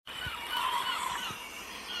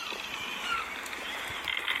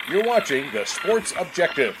You're watching The Sports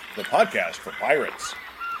Objective, the podcast for Pirates.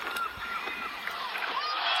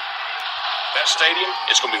 That stadium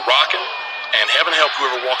is going to be rocking, and heaven help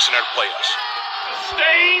whoever walks in there to play us.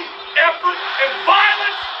 Disdain, effort, and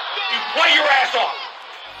violence, you play your ass off.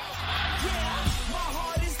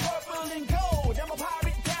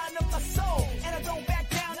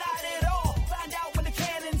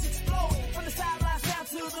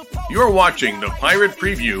 You're watching the Pirate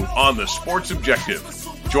Preview on The Sports Objective.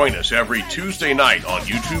 Join us every Tuesday night on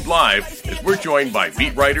YouTube Live as we're joined by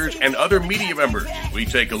beat writers and other media members. We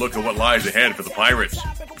take a look at what lies ahead for the Pirates.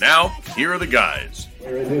 Now, here are the guys.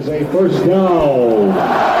 It is a first down.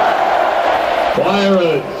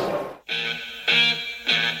 Pirates.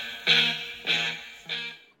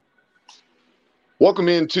 Welcome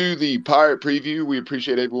into the Pirate Preview. We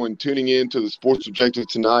appreciate everyone tuning in to the Sports Objective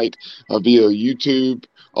tonight via YouTube,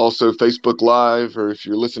 also Facebook Live, or if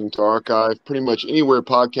you're listening to archive, pretty much anywhere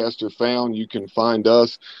podcasts are found, you can find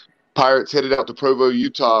us. Pirates headed out to Provo,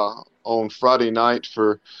 Utah on Friday night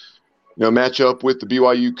for matchup with the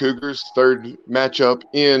BYU Cougars, third matchup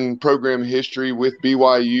in program history with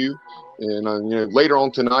BYU. And later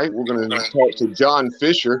on tonight, we're going to talk to John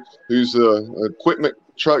Fisher, who's an equipment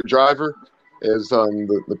truck driver, as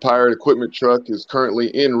the Pirate equipment truck is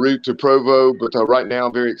currently en route to Provo. But right now,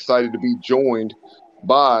 very excited to be joined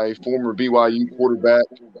by former BYU quarterback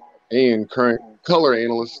and current color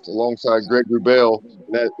analyst alongside Greg Rubel.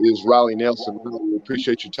 That is Riley Nelson. Really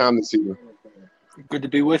appreciate your time this evening. Good to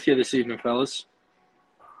be with you this evening, fellas.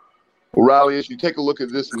 Well, Riley, as you take a look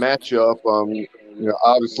at this matchup,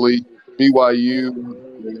 obviously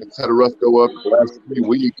BYU has had a rough go up the last few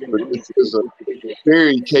weeks, but this is a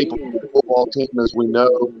very capable football team, as we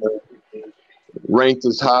know, ranked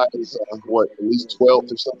as high as, at least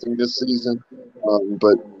 12th or something this season.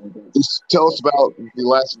 But just tell us about the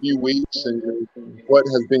last few weeks and what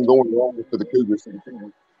has been going on for the Cougars.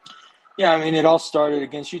 Yeah, it all started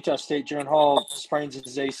against Utah State. Jaron Hall sprains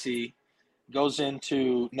his AC, goes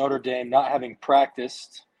into Notre Dame not having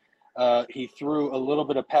practiced. He threw a little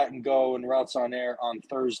bit of pat and go and routes on air on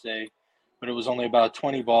Thursday, but it was only about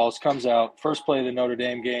 20 balls. Comes out, first play of the Notre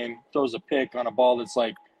Dame game, throws a pick on a ball that's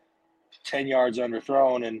like 10 yards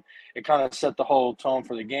underthrown, and it kind of set the whole tone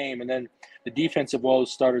for the game. And then the defensive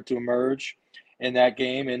woes started to emerge in that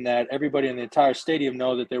game, in that everybody in the entire stadium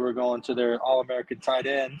know that they were going to their All-American tight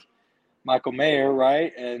end, Michael Mayer,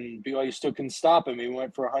 right? And BYU still couldn't stop him. He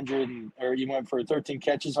went for 13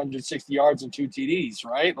 catches, 160 yards, and 2 TDs,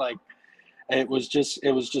 right? Like, it was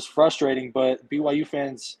just frustrating. But BYU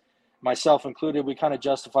fans, myself included, we kind of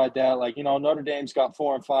justified that. Like, Notre Dame's got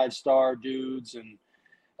 4- and 5-star dudes, and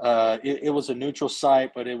it was a neutral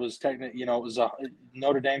site, but it was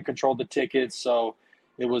Notre Dame controlled the tickets, so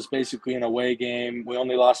it was basically an away game. We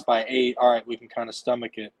only lost by 8. All right, we can kind of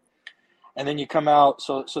stomach it. And then you come out,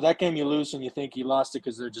 so that game you lose and you think you lost it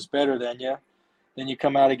because they're just better than you. Then you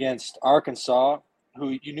come out against Arkansas,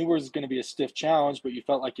 who you knew was going to be a stiff challenge, but you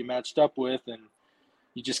felt like you matched up with, and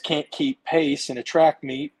you just can't keep pace in a track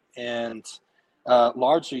meet, and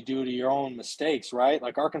largely due to your own mistakes, right?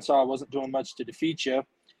 Like, Arkansas wasn't doing much to defeat you.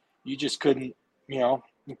 You just couldn't, you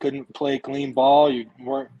couldn't play clean ball. You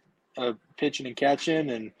weren't pitching and catching,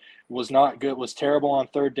 and was not good, was terrible on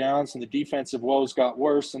third downs, and the defensive woes got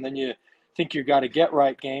worse. And then you think you got a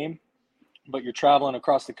get-right game, but you're traveling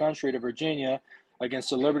across the country to Virginia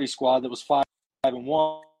against a Liberty squad that was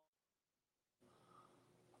 5-1.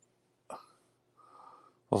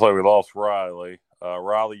 Looks like we lost Riley.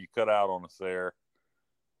 Riley, you cut out on us there,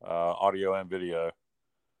 audio and video.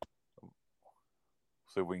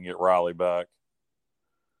 See if we can get Riley back.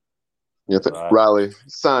 Yeah, Riley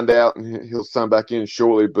signed out, and he'll sign back in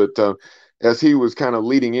shortly. But as he was kind of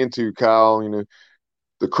leading into, Kyle,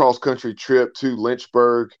 the cross-country trip to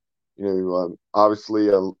Lynchburg,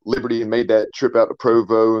 obviously Liberty made that trip out to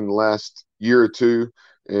Provo in the last year or two.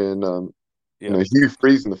 And, Hugh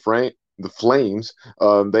Freeze and the Flames,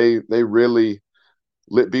 they really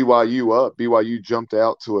lit BYU up. BYU jumped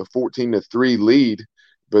out to a 14-3 lead.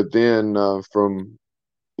 But then from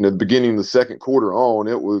the beginning of the second quarter on,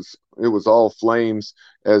 it was all Flames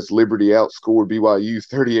as Liberty outscored BYU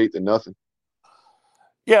 38-0.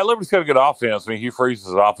 Yeah, Liberty's got a good offense. Hugh Freeze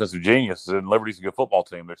is an offensive genius, and Liberty's a good football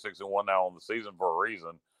team. They're 6-1 now on the season for a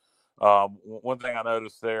reason. One thing I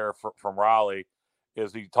noticed there from Riley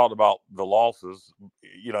is he talked about the losses.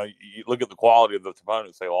 You look at the quality of the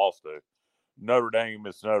opponents they lost to. Notre Dame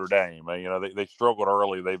is Notre Dame. They struggled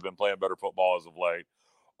early. They've been playing better football as of late.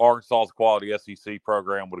 Arkansas is a quality SEC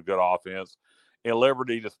program with a good offense. And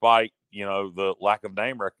Liberty, despite, the lack of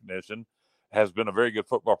name recognition, has been a very good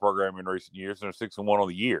football program in recent years, and they're 6-1 on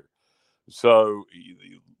the year. So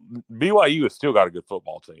BYU has still got a good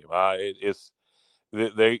football team.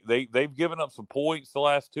 They've given up some points the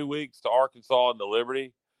last 2 weeks to Arkansas and to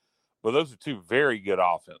Liberty, but those are two very good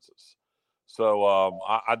offenses. So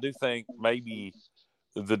I do think maybe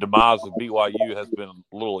the demise of BYU has been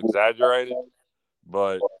a little exaggerated,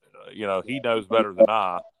 but he knows better than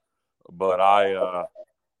I. But I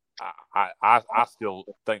still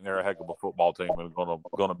think they're a heck of a football team and going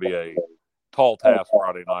to be a tall task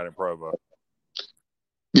Friday night in Provo.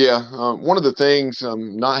 Yeah, one of the things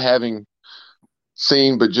not having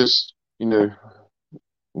seen, but just a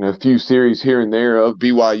few series here and there of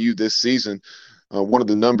BYU this season. One of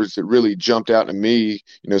the numbers that really jumped out to me,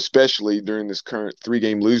 especially during this current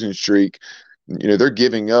 3-game losing streak, they're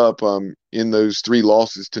giving up in those 3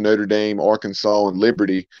 losses to Notre Dame, Arkansas, and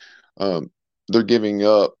Liberty. They're giving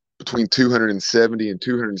up between 270 and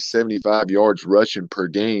 275 yards rushing per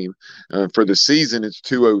game. For the season, it's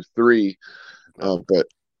 203.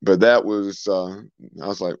 But that was I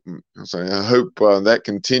was like, I hope that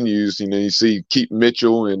continues. You see Keith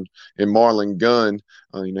Mitchell and Marlon Gunn,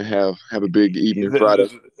 have a big evening Friday.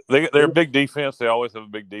 They're a big defense. They always have a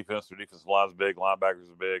big defense. Their defensive line's big. Linebackers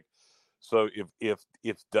are big. So if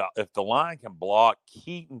the line can block,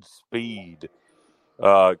 Keaton's speed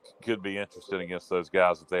could be interesting against those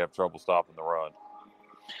guys if they have trouble stopping the run.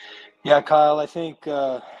 Yeah, Kyle, I think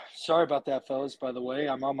sorry about that, fellas, by the way.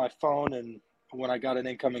 I'm on my phone, and when I got an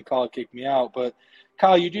incoming call, it kicked me out. But,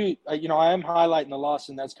 Kyle, you do I am highlighting the loss,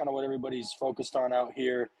 and that's kind of what everybody's focused on out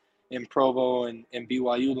here in Provo and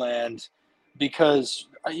BYU land because,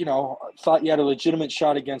 thought you had a legitimate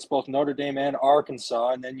shot against both Notre Dame and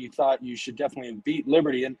Arkansas, and then you thought you should definitely beat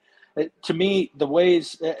Liberty. And to me, the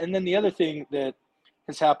ways – and then the other thing that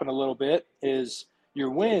has happened a little bit is – your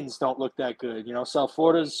wins don't look that good. South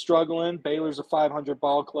Florida's struggling. Baylor's a 500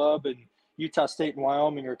 ball club, and Utah State and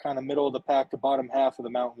Wyoming are kind of middle of the pack to bottom half of the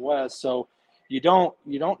Mountain West. So you don't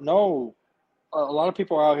know. A lot of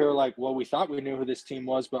people are out here like, well, we thought we knew who this team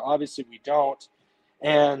was, but obviously we don't.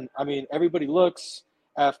 And I mean, everybody looks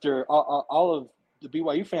after all of the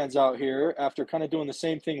BYU fans out here after kind of doing the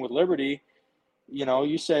same thing with Liberty.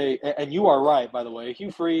 You say, and you are right, by the way,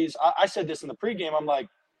 Hugh Freeze. I said this in the pregame. I'm like,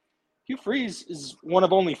 Hugh Freeze is one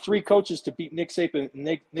of only 3 coaches to beat Nick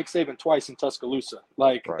Saban twice in Tuscaloosa.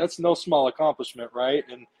 Right. That's no small accomplishment, right?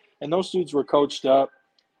 And those dudes were coached up.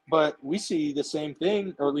 But we see the same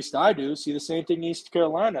thing, or at least I do, see the same thing in East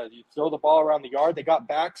Carolina. You throw the ball around the yard. They got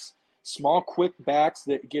backs, small, quick backs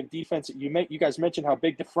that give defense. You guys mentioned how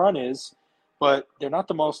big the front is, but they're not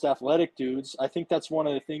the most athletic dudes. I think that's one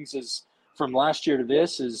of the things is from last year to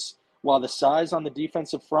this is – while the size on the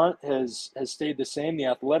defensive front has stayed the same, the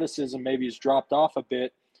athleticism maybe has dropped off a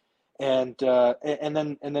bit. And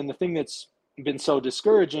then the thing that's been so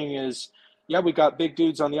discouraging is, yeah, we got big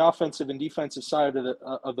dudes on the offensive and defensive side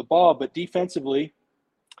of the ball, but defensively,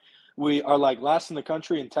 we are like last in the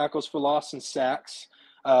country in tackles for loss and sacks.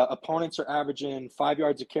 Opponents are averaging 5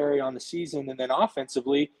 yards a carry on the season, and then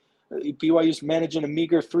offensively, BYU's managing a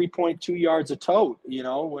meager 3.2 yards a tote.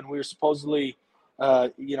 When we were supposedly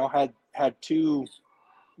had 2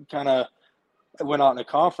 kind of went out in a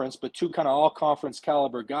conference, but 2 kind of all conference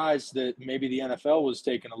caliber guys that maybe the NFL was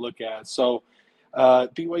taking a look at. So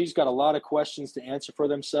BYU's got a lot of questions to answer for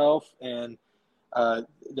themselves. And I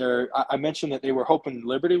mentioned that they were hoping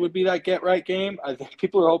Liberty would be that get right game. I think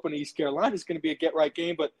people are hoping East Carolina is going to be a get right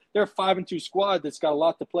game, but they're a 5-2 squad that's got a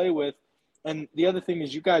lot to play with. And the other thing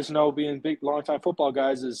is, you guys know, being big, longtime football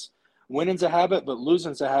guys, is winning's a habit, but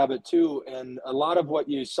losing's a habit too. And a lot of what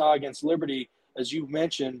you saw against Liberty, as you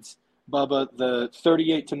mentioned, Bubba, the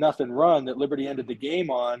 38-0 run that Liberty ended the game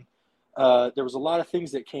on, there was a lot of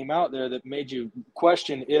things that came out there that made you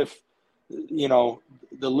question if, the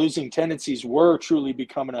losing tendencies were truly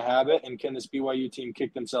becoming a habit, and can this BYU team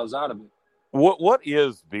kick themselves out of it? What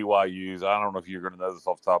is BYU's? I don't know if you're going to know this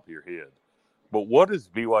off the top of your head, but what is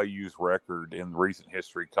BYU's record in recent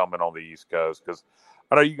history coming on the East Coast? Because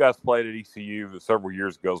I know you guys played at ECU several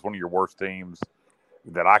years ago. It's one of your worst teams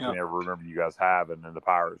that I can ever remember you guys having, and the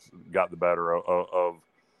Pirates got the better of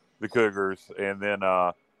the Cougars. And then,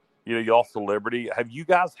 you also Liberty. Have you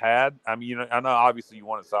guys had – I mean, I know obviously you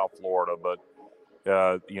won at South Florida, but,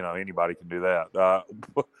 anybody can do that.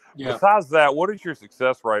 Besides that, what is your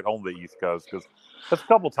success rate on the East Coast? Because that's a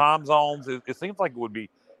couple time zones. It seems like it would be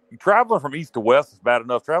 – traveling from east to west is bad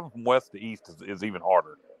enough. Traveling from west to east is even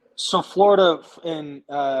harder. So Florida and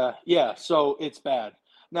so it's bad.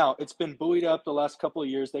 Now, it's been buoyed up the last couple of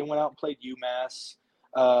years. They went out and played UMass.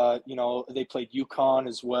 They played UConn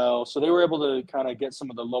as well. So they were able to kind of get some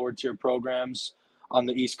of the lower tier programs on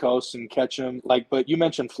the East Coast and catch them. But you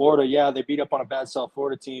mentioned Florida. Yeah, they beat up on a bad South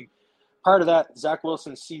Florida team. Prior to that, Zach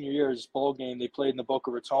Wilson's senior year, his bowl game, they played in the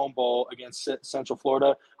Boca Raton Bowl against Central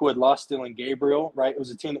Florida, who had lost Dylan Gabriel, right? It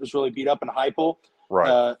was a team that was really beat up, and Heupel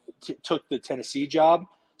took the Tennessee job.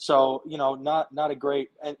 So, not a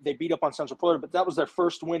great – and they beat up on Central Florida, but that was their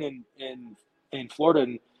first win in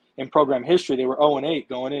Florida in program history. They were 0-8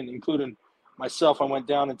 going in, including myself. I went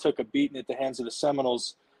down and took a beating at the hands of the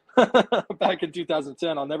Seminoles back in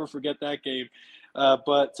 2010. I'll never forget that game.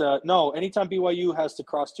 No, anytime BYU has to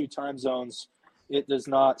cross two time zones, it does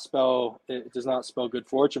not spell good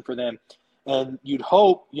fortune for them. And you'd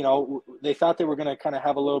hope, they thought they were going to kind of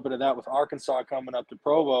have a little bit of that with Arkansas coming up to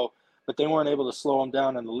Provo, but they weren't able to slow them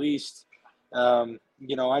down in the least. I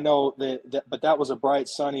know but that was a bright,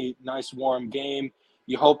 sunny, nice, warm game.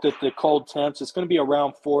 You hope that the cold temps, it's going to be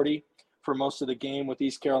around 40 for most of the game with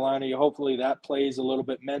East Carolina. Hopefully that plays a little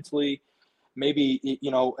bit mentally. Maybe,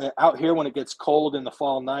 out here when it gets cold in the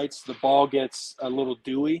fall nights, the ball gets a little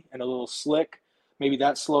dewy and a little slick. Maybe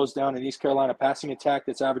that slows down an East Carolina passing attack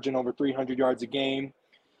that's averaging over 300 yards a game.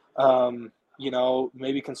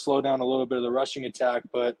 Maybe can slow down a little bit of the rushing attack.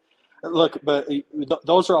 But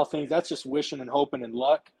those are all things. That's just wishing and hoping and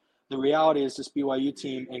luck. The reality is this BYU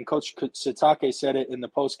team, and Coach Sitake said it in the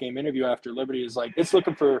post-game interview after Liberty, is like it's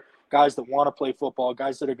looking for guys that want to play football,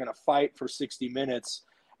 guys that are going to fight for 60 minutes,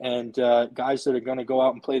 and guys that are going to go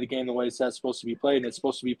out and play the game the way it's supposed to be played, and it's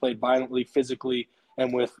supposed to be played violently, physically,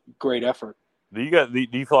 and with great effort. Do you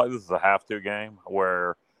feel like this is a have-to game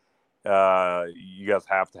where you guys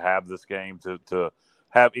have to have this game to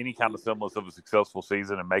have any kind of semblance of a successful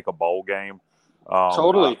season and make a bowl game?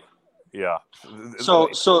 Totally. Yeah. So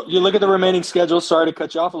you look at the remaining schedule. Sorry to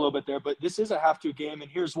cut you off a little bit there, but this is a have-to game, and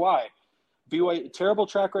here's why. BYU, terrible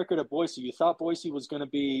track record at Boise. You thought Boise was going to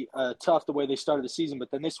be tough the way they started the season,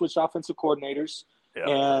 but then they switched offensive coordinators,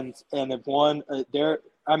 and have won. They're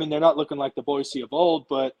not looking like the Boise of old,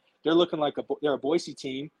 but they're looking like they're a Boise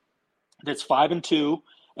team that's 5-2,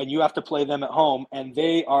 and you have to play them at home, and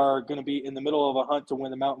they are going to be in the middle of a hunt to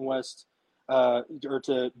win the Mountain West or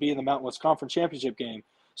to be in the Mountain West Conference Championship game.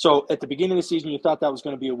 So at the beginning of the season, you thought that was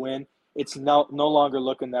going to be a win. It's no longer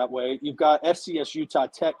looking that way. You've got FCS Utah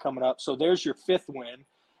Tech coming up, so there's your fifth win.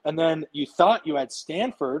 And then you thought you had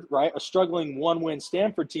Stanford, right, a struggling one-win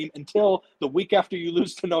Stanford team, until the week after you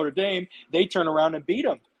lose to Notre Dame, they turn around and beat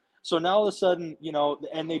them. So now all of a sudden,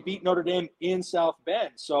 and they beat Notre Dame in South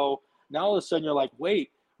Bend. So now all of a sudden you're like,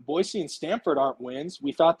 wait, Boise and Stanford aren't wins.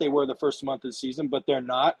 We thought they were the first month of the season, but they're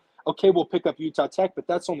not. Okay, we'll pick up Utah Tech, but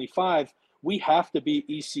that's only 5. We have to beat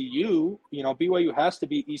ECU. BYU has to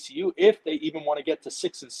beat ECU if they even want to get to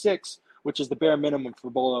 6-6, which is the bare minimum for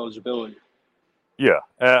bowl eligibility. Yeah,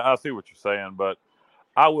 I see what you're saying, but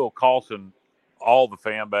I will caution all the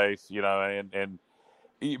fan base, and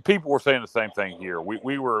people were saying the same thing here.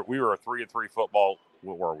 We were a 3-3 football.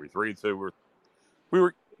 What were we? 3-2. We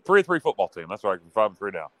were 3-3 football team. That's right.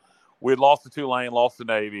 5-3 now. We had lost to Tulane, lost to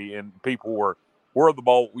Navy, and people were the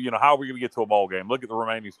bowl. How are we going to get to a bowl game? Look at the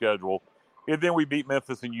remaining schedule. And then we beat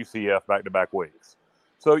Memphis and UCF back-to-back weeks.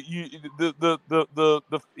 So you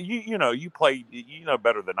play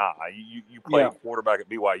better than I. You play quarterback at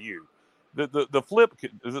BYU.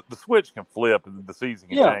 The switch can flip and the season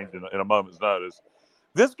can change in a moment's notice.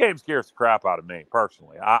 This game scares the crap out of me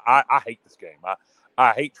personally. I hate this game.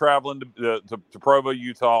 I hate traveling to Provo,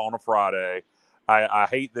 Utah on a Friday. I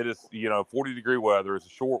hate that it's 40-degree weather. It's a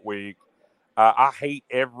short week. I hate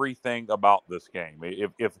everything about this game.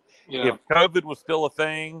 If COVID was still a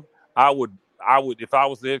thing, I would. If I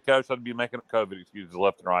was the head coach, I'd be making up COVID excuses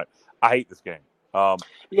left and right. I hate this game.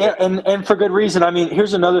 And for good reason. I mean,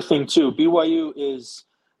 here's another thing too. BYU is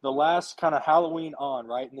the last kind of Halloween on,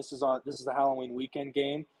 right? And this is the Halloween weekend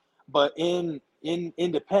game. But in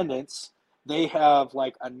Independence, they have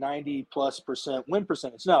like a 90+% win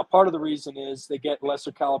percentage. Now, part of the reason is they get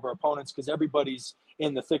lesser caliber opponents because everybody's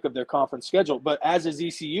in the thick of their conference schedule. But as is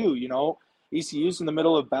ECU, ECU's in the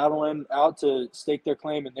middle of battling out to stake their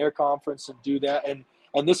claim in their conference and do that. And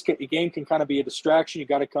this game can kind of be a distraction. You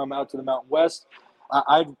got to come out to the Mountain West.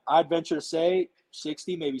 I'd venture to say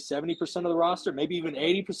 60, maybe 70% of the roster, maybe even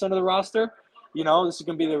 80% of the roster. This is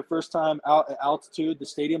going to be their first time out at altitude. The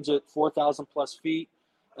stadium's at 4,000 plus feet.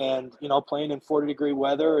 And, playing in 40-degree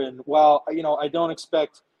weather. And while, I don't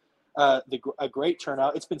expect a great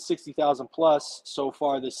turnout, it's been 60,000 plus so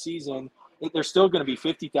far this season. There's still going to be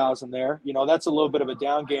 50,000 there. That's a little bit of a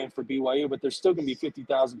down game for BYU, but there's still going to be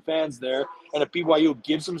 50,000 fans there. And if BYU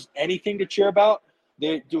gives them anything to cheer about,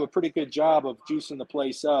 they do a pretty good job of juicing the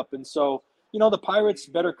place up. And so, the Pirates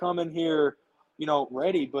better come in here,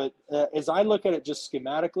 ready. But as I look at it just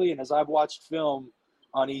schematically and as I've watched film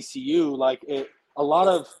on ECU, a lot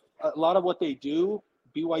of what they do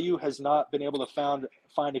BYU has not been able to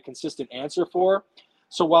find a consistent answer for.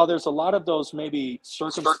 So while there's a lot of those maybe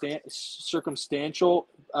circumstantial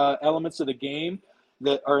elements of the game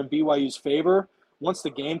that are in BYU's favor, once the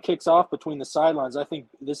game kicks off between the sidelines, I think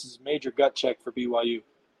this is a major gut check for BYU.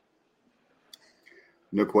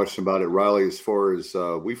 No question about it, Riley. As far as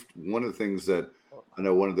one of the things that I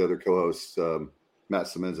know, one of the other co-hosts, Matt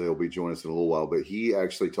Semenza, he'll be joining us in a little while, but he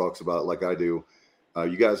actually talks about, like I do,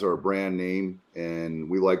 you guys are a brand name, and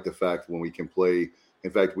we like the fact when we can play.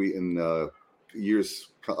 In fact, we in years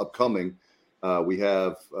upcoming, we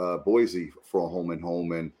have Boise for a home and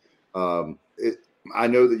home, and I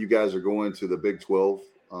know that you guys are going to the Big 12,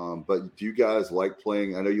 but do you guys like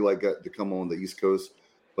playing? I know you like to come on the East Coast,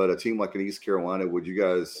 but a team like in East Carolina, would you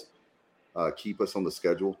guys keep us on the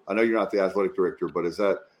schedule? I know you're not the athletic director, but is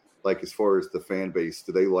that like, as far as the fan base,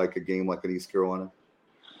 do they like a game like in East Carolina?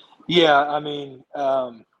 Yeah, I mean,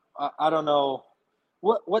 I don't know.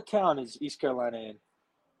 What town is East Carolina in?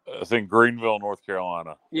 It's in Greenville, North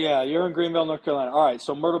Carolina. Yeah, you're in Greenville, North Carolina. All right,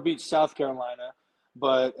 so Myrtle Beach, South Carolina.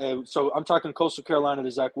 But so I'm talking Coastal Carolina,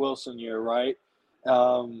 the Zach Wilson year, right?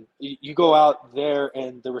 You go out there,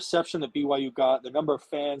 and the reception that BYU got, the number of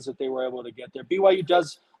fans that they were able to get there. BYU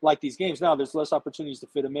does like these games. Now, there's less opportunities to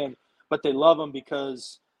fit them in, but they love them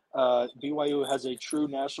because BYU has a true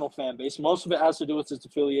national fan base. Most of it has to do with its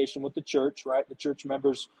affiliation with the church, right? The church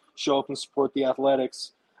members show up and support the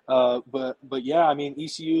athletics. But yeah, I mean,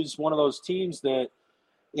 ECU is one of those teams that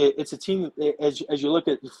it's a team, as you look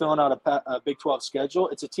at filling out a Big 12 schedule,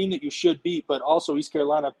 it's a team that you should beat, but also East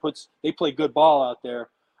Carolina they play good ball out there,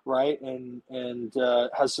 right? And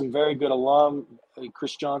has some very good alum,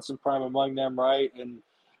 Chris Johnson prime among them, right? And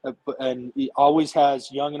he always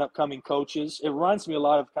has young and upcoming coaches. It reminds me a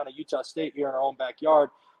lot of kind of Utah State here in our own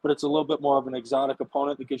backyard, but it's a little bit more of an exotic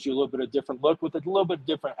opponent that gives you a little bit of different look with a little bit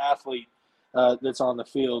different athlete that's on the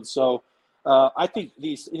field. So I think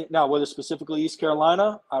these now, whether specifically East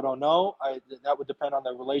Carolina, I don't know. That would depend on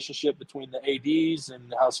the relationship between the ADs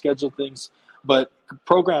and how scheduled things. But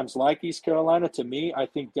programs like East Carolina, to me, I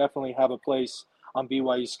think definitely have a place on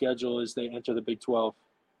BYU's schedule as they enter the Big 12.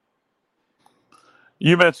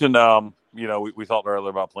 You mentioned, we talked earlier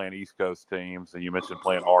about playing East Coast teams, and you mentioned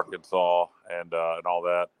playing Arkansas and all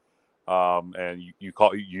that. And you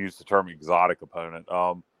used the term exotic opponent.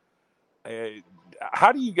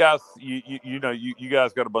 How do you guys, you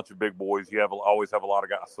guys got a bunch of big boys. You always have a lot of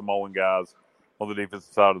Samoan guys on the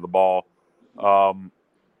defensive side of the ball.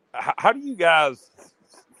 How do you guys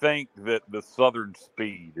think that the Southern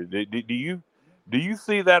speed, do you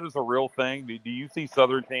see that as a real thing? Do you see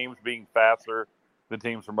Southern teams being faster than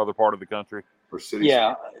teams from other part of the country or cities?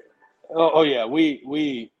 Yeah. Oh yeah.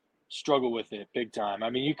 We struggle with it big time.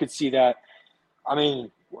 I mean, you could see that. I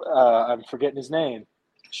mean, I'm forgetting his name.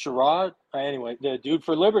 Sherrod, anyway, the dude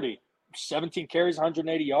for Liberty, 17 carries,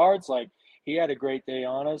 180 yards. Like, he had a great day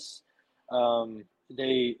on us.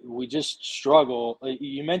 We just struggle.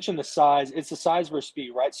 You mentioned the size. It's the size versus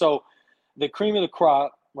speed, right? So the cream of the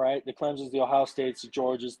crop, right? The Clemsons, the Ohio States, the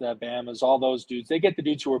Georgias, the Alabamas, all those dudes, they get the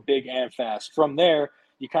dudes who are big and fast. From there,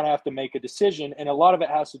 you kind of have to make a decision, and a lot of it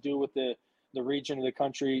has to do with the region of the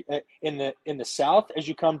country. In the South, as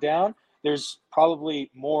you come down, there's probably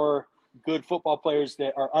more good football players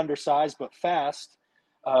that are undersized but fast,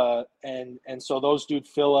 and so those dudes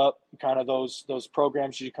fill up kind of those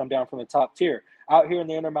programs as you come down from the top tier. Out here in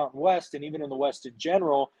the Intermountain West, and even in the West in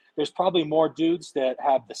general, there's probably more dudes that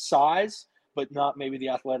have the size but not maybe the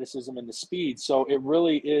athleticism and the speed. So it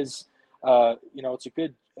really is, it's a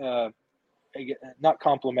good, not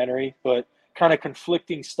complimentary, but kind of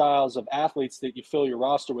conflicting styles of athletes that you fill your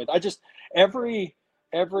roster with. Every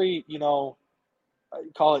call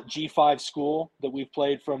it G5 school that we've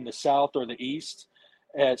played from the South or the East,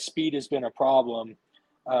 speed has been a problem.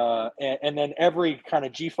 And then every kind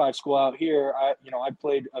of G5 school out here, I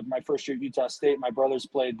played my first year at Utah State. My brothers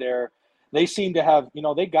played there. They seem to have,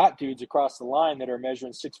 they got dudes across the line that are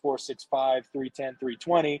measuring 6'4", 6'5", 310,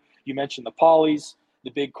 320. You mentioned the polys,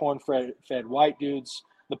 the big corn-fed white dudes.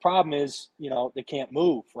 The problem is, they can't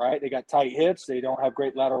move, right? They got tight hips. They don't have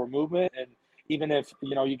great lateral movement. And even if,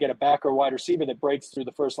 you get a back or wide receiver that breaks through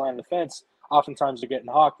the first line of defense, oftentimes they're getting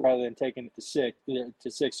hawked rather than taking it to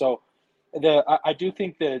six. So I do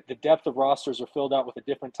think that the depth of rosters are filled out with a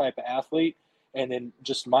different type of athlete. And then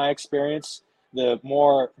just my experience, the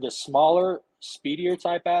smaller, speedier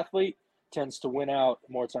type athlete tends to win out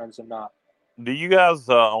more times than not. Do you guys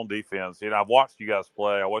on defense? I've watched you guys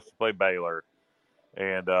play. I watched you play Baylor,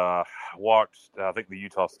 and watched I think the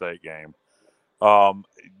Utah State game. But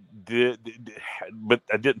I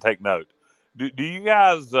didn't take note. Do you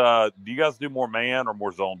guys do more man or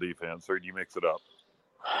more zone defense, or do you mix it up?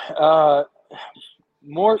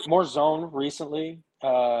 More zone recently.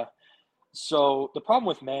 So the problem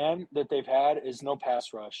with man that they've had is no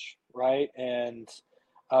pass rush, right? And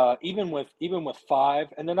even with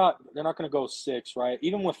 5, and they're not going to go 6, right?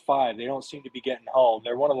 Even with 5, they don't seem to be getting home.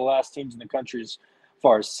 They're one of the last teams in the country as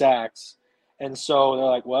far as sacks, and so they're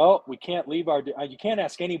like, well, we can't leave you can't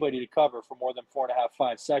ask anybody to cover for more than 4.5,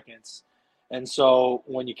 5 seconds, and so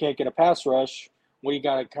when you can't get a pass rush, what you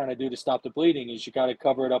got to kind of do to stop the bleeding is you got to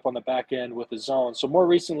cover it up on the back end with a zone. So more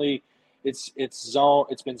recently, it's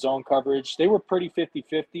been zone coverage. They were pretty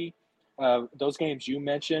 50-50. Those games you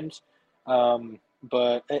mentioned.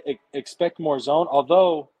 But expect more zone.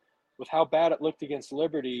 Although, with how bad it looked against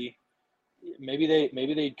Liberty, maybe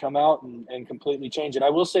they'd come out and completely change it.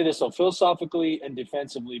 I will say this though, philosophically and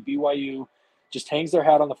defensively, BYU just hangs their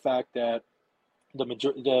hat on the fact that the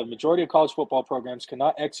majority of college football programs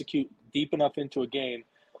cannot execute deep enough into a game,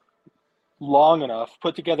 long enough,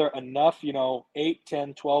 put together enough, 8,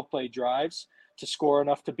 10, 12 play drives to score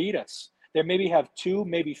enough to beat us. They maybe have 2,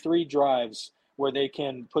 maybe 3 drives where they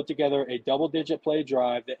can put together a double-digit play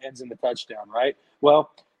drive that ends in the touchdown, right?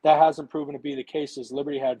 Well, that hasn't proven to be the case, as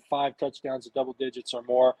Liberty had 5 touchdowns of double digits or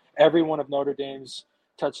more. Every one of Notre Dame's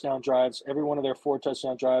touchdown drives, every one of their 4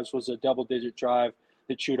 touchdown drives was a double-digit drive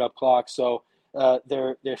that chewed up clock. So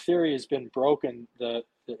their theory has been broken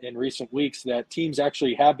in recent weeks that teams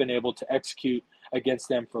actually have been able to execute against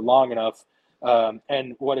them for long enough.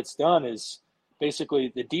 And what it's done is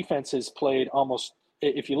basically the defense has played almost,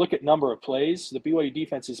 if you look at number of plays, the BYU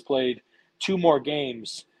defense has played 2 more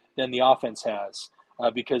games than the offense has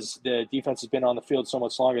because the defense has been on the field so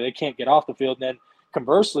much longer. They can't get off the field. And then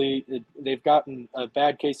conversely, they've gotten a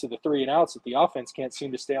bad case of the 3 and outs that the offense can't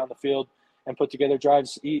seem to stay on the field and put together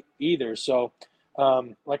drives either. So,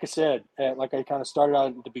 like I said, like I kind of started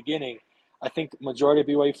out at the beginning, I think the majority of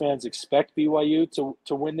BYU fans expect BYU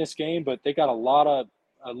to win this game, but they got a lot of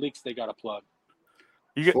leaks they got to plug.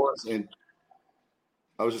 I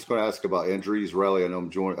was just going to ask about injuries. Riley, I know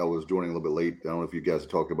I was joining a little bit late. I don't know if you guys are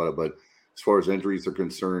talking about it, but as far as injuries are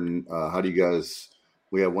concerned, how do you guys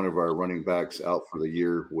 – we have one of our running backs out for the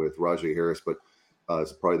year with Rajay Harris, but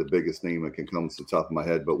it's probably the biggest name that can come to the top of my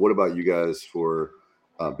head. But what about you guys for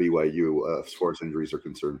BYU as far as injuries are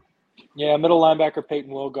concerned? Yeah, middle linebacker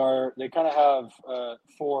Peyton Wilgar. They kind of have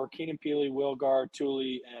 4: Keenan Peely, Wilgar,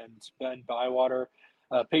 Tooley, and Ben Bywater.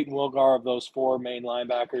 Peyton Wilgar, of those 4 main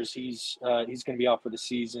linebackers, he's going to be out for the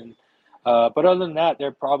season. But other than that,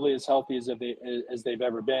 they're probably as healthy as they've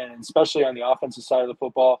ever been, and especially on the offensive side of the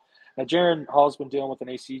football. Now, Jaron Hall's been dealing with an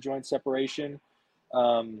AC joint separation,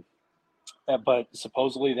 but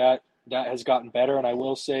supposedly that has gotten better. And I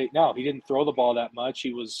will say, no, he didn't throw the ball that much.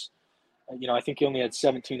 He was, I think he only had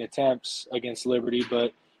 17 attempts against Liberty,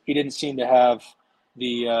 but he didn't seem to have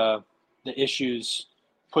the issues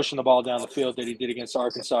pushing the ball down the field that he did against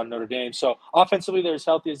Arkansas and Notre Dame. So offensively, they're as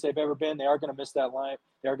healthy as they've ever been. They are going to miss that line.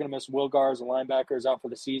 They are going to miss Wilgar as a linebacker is out for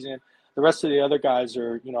the season. The rest of the other guys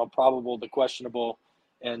are, probable to questionable.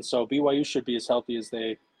 And so BYU should be as healthy as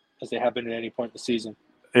they have been at any point in the season.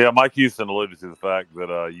 Yeah, Mike Houston alluded to the fact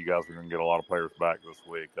that you guys are going to get a lot of players back this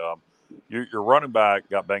week. Your running back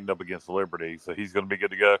got banged up against Liberty, so he's going to be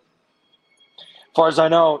good to go. As far as I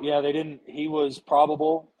know, yeah, they didn't. He was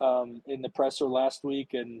probable in the presser last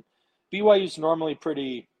week, and BYU's normally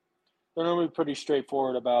pretty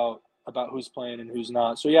straightforward about who's playing and who's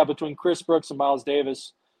not. So yeah, between Chris Brooks and Miles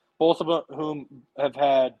Davis, both of whom have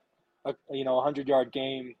had a 100-yard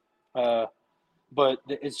game, but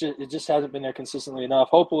it just hasn't been there consistently enough.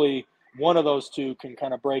 Hopefully, one of those 2 can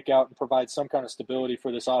kind of break out and provide some kind of stability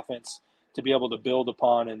for this offense to be able to build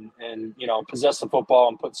upon and possess the football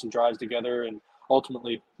and put some drives together and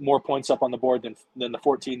ultimately more points up on the board than the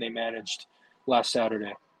 14 they managed last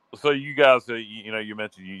Saturday. So you guys, you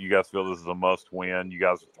mentioned you guys feel this is a must-win. You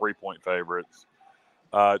guys are 3-point favorites.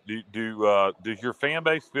 Does your fan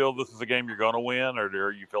base feel this is a game you're going to win, or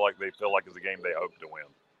do you feel like they feel like it's a game they hope to win?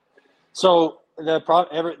 So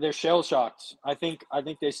they're shell shocked. I think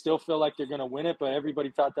they still feel like they're going to win it, but everybody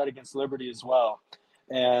thought that against Liberty as well.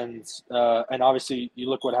 And obviously you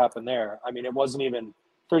look what happened there. I mean, it wasn't even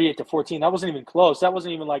 38-14. That wasn't even close. That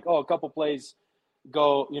wasn't even like, a couple plays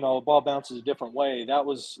go, ball bounces a different way. That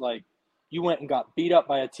was like you went and got beat up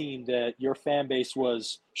by a team that your fan base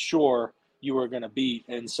was sure you were going to beat.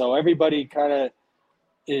 And so everybody kind of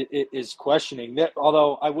is questioning that.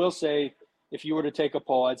 Although I will say, if you were to take a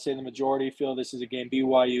poll, I'd say the majority feel this is a game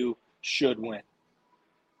BYU should win.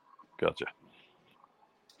 Gotcha.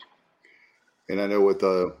 And I know with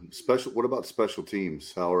what about special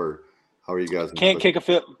teams? How are you guys? Can't kick a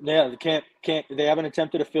field. Yeah, they can't. They haven't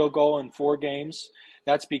attempted a field goal in 4 games.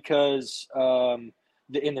 That's because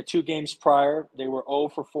in the 2 games prior, they were 0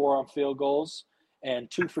 for 4 on field goals and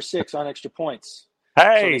 2 for 6 on extra points.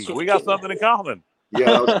 Hey, so we got something in common.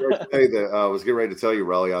 Yeah, I was going to say that. I was getting ready to tell you,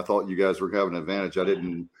 Raleigh. I thought you guys were having an advantage. I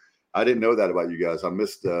didn't know that about you guys. I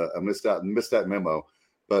missed that memo.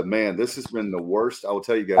 But man, this has been the worst. I will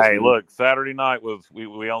tell you guys. Hey, look, Saturday night was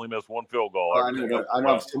we only missed 1 field goal. I know. I'm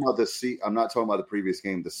talking about I'm not talking about the previous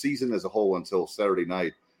game. The season as a whole until Saturday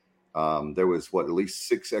night. There was at least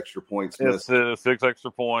 6 extra points missed. 6 extra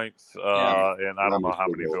points, and I don't know how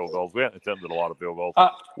many field goals. We hadn't attempted a lot of field goals.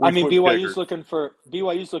 BYU's looking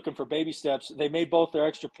for baby steps. They made both their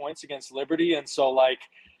extra points against Liberty, and so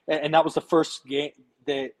and that was the first game.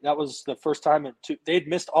 That was the first time they'd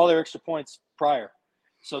missed all their extra points prior.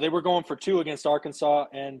 So they were going for 2 against Arkansas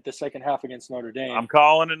and the second half against Notre Dame. I'm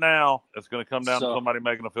calling it now. It's going to come down to somebody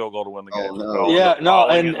making a field goal to win the game.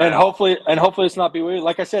 And hopefully it's not BYU.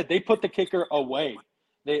 Like I said, they put the kicker away.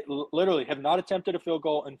 They literally have not attempted a field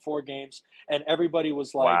goal in 4 games, and everybody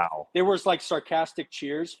was like, wow. There was sarcastic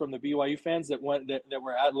cheers from the BYU fans that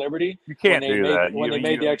were at Liberty. You can't do that when they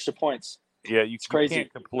made the extra points. Yeah, you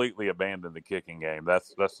can't completely abandon the kicking game.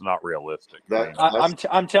 That's not realistic.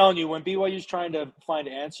 I'm telling you, when BYU's trying to find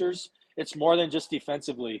answers, it's more than just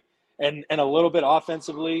defensively and a little bit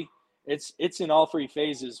offensively. It's in all 3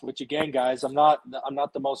 phases. Which again, guys, I'm not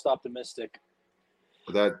the most optimistic.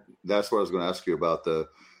 That's what I was going to ask you about the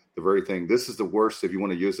very thing. This is the worst. If you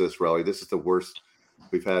want to use this, Raleigh, this is the worst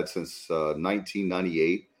we've had since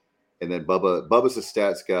 1998. And then Bubba's a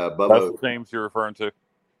stats guy. That's the teams you're referring to.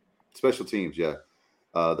 Special teams, yeah.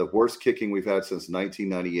 The worst kicking we've had since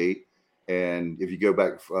 1998. And if you go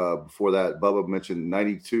back before that, Bubba mentioned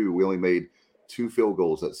 92. We only made 2 field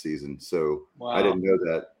goals that season. So wow. I didn't know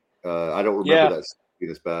that. I don't remember that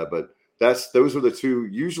being as bad. But those are the 2.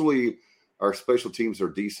 Usually our special teams are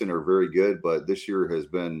decent or very good, but this year has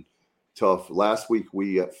been tough. Last week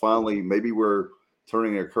we finally, maybe we're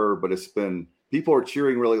turning a curve, but it's been people are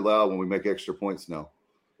cheering really loud when we make extra points now.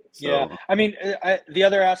 So, yeah, I mean, the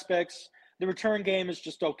other aspects, the return game is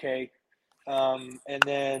just okay. And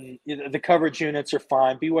then the coverage units are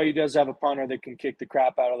fine. BYU does have a punter that can kick the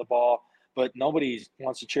crap out of the ball, but nobody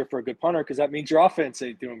wants to cheer for a good punter because that means your offense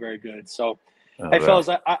ain't doing very good. So, hey, fellas,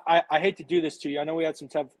 I hate to do this to you. I know we had some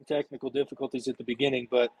technical difficulties at the beginning,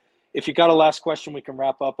 but if you got a last question we can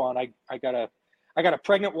wrap up on, I got a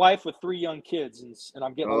pregnant wife with 3 young kids, and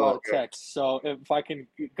I'm getting a lot of texts. So if I can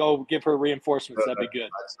go give her reinforcements, that'd be good.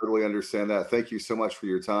 I totally understand that. Thank you so much for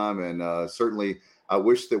your time. And certainly I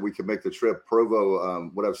wish that we could make the trip. Provo,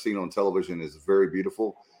 what I've seen on television is very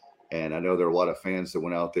beautiful. And I know there are a lot of fans that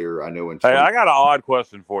went out there. I know. Hey, I got an odd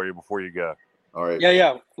question for you before you go. All right.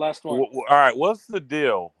 Yeah. Last one. All right. What's the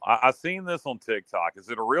deal? I seen this on TikTok. Is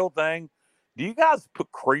it a real thing? Do you guys put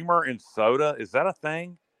creamer in soda? Is that a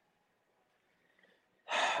thing?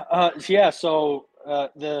 So here's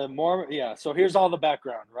all the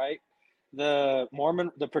background, right? The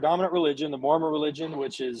predominant religion, the Mormon religion,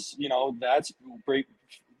 which is,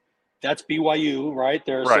 that's BYU, right?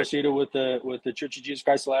 They're associated with the Church of Jesus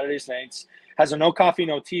Christ of Latter-day Saints, has a no coffee,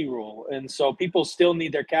 no tea rule. And so people still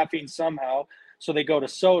need their caffeine somehow. So they go to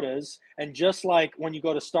sodas. And just like when you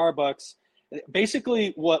go to Starbucks,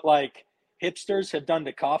 basically what hipsters have done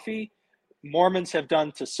to coffee, Mormons have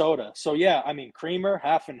done to soda. So yeah, I mean creamer,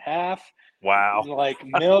 half and half. Wow.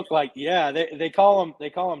 Milk, they call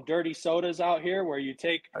them dirty sodas out here, where you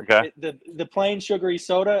take the plain sugary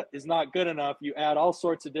soda is not good enough. You add all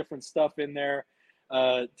sorts of different stuff in there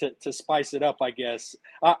to spice it up, I guess.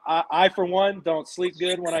 I for one don't sleep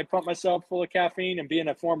good when I pump myself full of caffeine, and being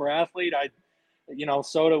a former athlete,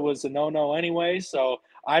 soda was a no anyway, so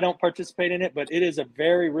I don't participate in it, but it is a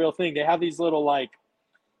very real thing. They have these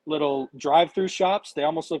little drive-through shops. They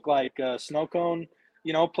almost look like snow cone,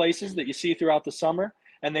 places that you see throughout the summer,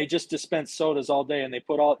 and they just dispense sodas all day, and they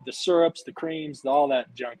put all the syrups, the creams, all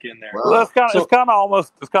that junk in there. Well, it's kind of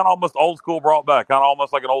almost old school brought back, kind of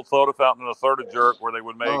almost like an old soda fountain and a soda jerk, where they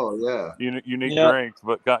would make unique drinks,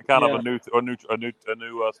 but kind of a new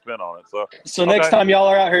spin on it. So next time y'all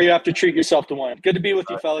are out here, you have to treat yourself to one. Good to be with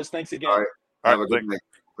you, fellas. Thanks again. All right. Have a good night.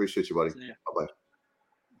 Appreciate you, buddy. Bye-bye.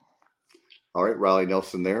 All right, Riley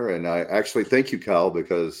Nelson there. And I actually thank you, Kyle,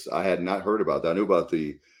 because I had not heard about that. I knew about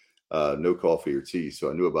the no coffee or tea,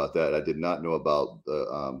 so I knew about that. I did not know about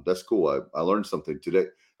the that's cool. I learned something today.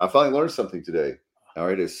 I finally learned something today. All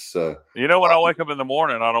right, it's when I wake up in the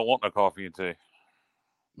morning, I don't want no coffee and tea.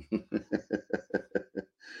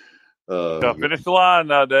 Finish the line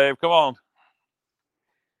now, Dave. Come on.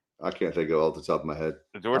 I can't think of it off the top of my head.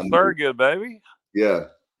 George Thurgood, baby. Yeah.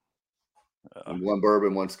 One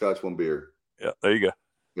bourbon, one scotch, one beer. Yeah, there you go.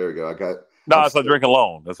 There you go. No, it's a drink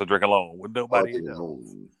alone. That's a drink alone with nobody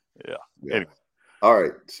else. Yeah. Anyway. All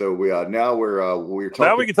right. So we're talking.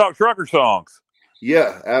 Now we can talk trucker songs.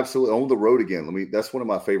 Yeah, absolutely. On the Road Again. That's one of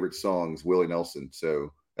my favorite songs, Willie Nelson.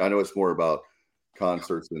 So I know it's more about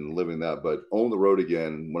concerts and living that, but On the Road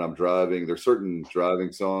Again, when I'm driving, there's certain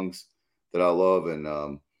driving songs that I love,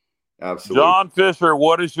 and absolutely. John Fisher,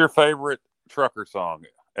 what is your favorite trucker song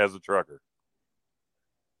as a trucker?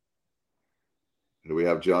 Do we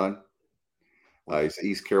have John? He's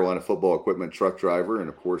East Carolina football equipment truck driver, and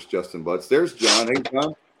of course Justin Butts. There's John. Hey,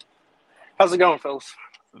 John. How's it going, fellas?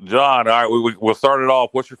 John, all right, we'll start it off.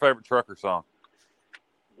 What's your favorite trucker song?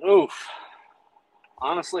 Oof.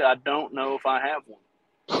 Honestly, I don't know if I have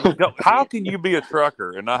one. No, how can you be a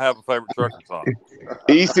trucker and not have a favorite trucker song?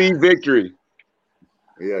 EC Victory.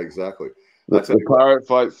 Yeah, exactly. That's a pirate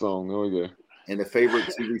fight song. There we go. And the favorite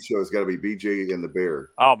TV show has got to be BJ and the Bear.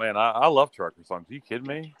 Oh, man, I love trucker songs. Are you kidding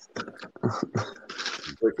me?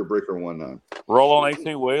 Breaker 1-9. Roll on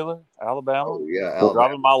 18-wheeler, Alabama. Oh, yeah, Alabama.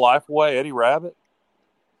 Driving My Life Away, Eddie Rabbit.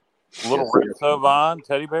 Little Rinso Vine,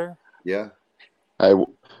 Teddy Bear. Yeah. Hey,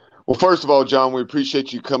 well, first of all, John, we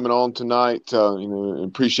appreciate you coming on tonight. And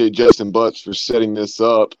appreciate Justin Butts for setting this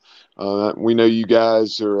up. We know you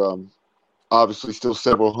guys are obviously still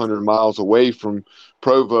several hundred miles away from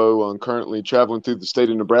Provo and currently traveling through the state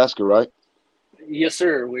of Nebraska, right? Yes,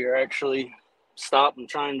 sir. We are actually stopping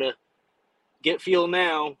trying to get fuel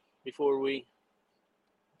now before we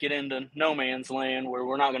get into no man's land where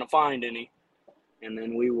we're not going to find any. And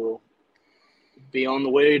then we will be on the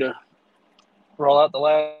way to roll out the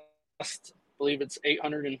last, I believe it's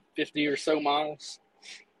 850 or so miles.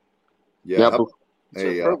 Yeah.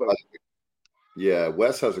 Yeah,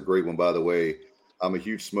 Wes has a great one, by the way. I'm a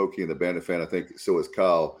huge Smokey and the Bandit fan. I think so is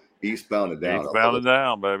Kyle. Eastbound and down. Eastbound and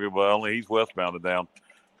down, baby. But only he's westbound and down.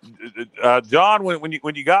 John, when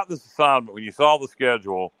you got this assignment, when you saw the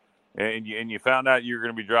schedule, and you found out you were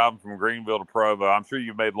going to be driving from Greenville to Provo, I'm sure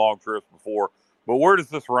you've made long trips before. But where does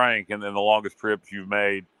this rank in the longest trips you've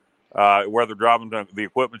made, whether driving the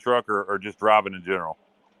equipment truck or just driving in general?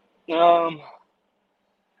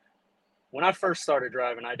 When I first started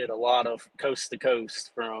driving, I did a lot of coast to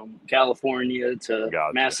coast from California to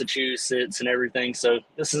Massachusetts and everything. So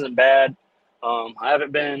this isn't bad. I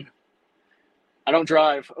don't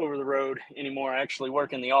drive over the road anymore. I actually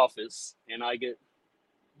work in the office, and I get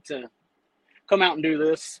to come out and do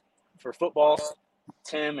this for football.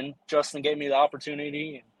 Tim and Justin gave me the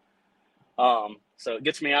opportunity. So it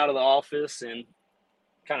gets me out of the office and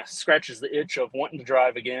kind of scratches the itch of wanting to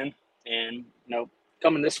drive again. And,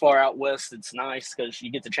 coming this far out west, it's nice because you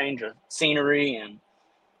get to change the scenery. And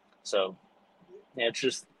so, yeah,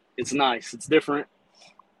 it's nice. It's different.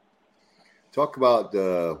 Can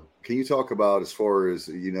you talk about as far as,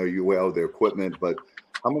 the equipment, but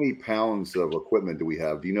how many pounds of equipment do we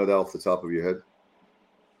have? Do you know that off the top of your head?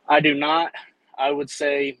 I do not. I would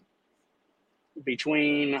say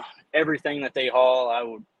between everything that they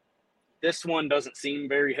haul, this one doesn't seem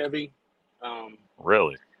very heavy.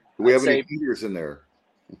 Really? Do we have any heaters in there?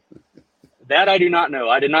 That I do not know.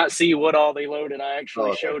 I did not see what all they loaded. I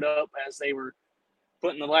actually showed up as they were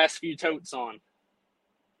putting the last few totes on.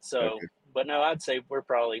 So, But no, I'd say we're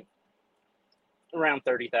probably around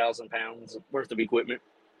 30,000 pounds worth of equipment.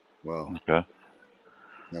 Wow. Okay.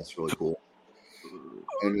 That's really cool.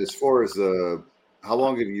 And as far as how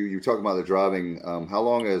long have you're talking about the driving, how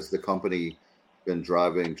long has the company been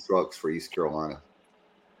driving trucks for East Carolina?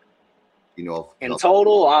 In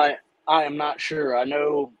total, I am not sure. I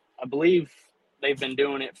believe they've been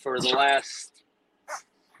doing it for the last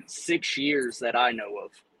 6 years that I know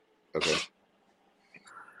of. Okay.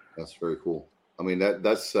 That's very cool. I mean,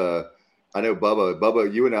 that's I know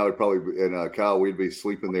Bubba, you and I would probably, and Kyle, we'd be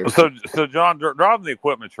sleeping there. So John, driving the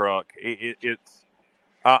equipment truck, it's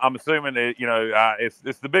I'm assuming it's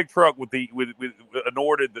the big truck with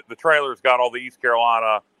Norded. The trailer's got all the East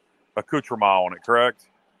Carolina accoutrement on it, correct?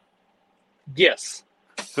 Yes.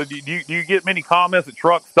 So do you get many comments at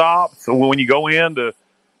truck stops when you go in do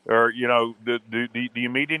you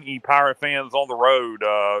meet any Pirate fans on the road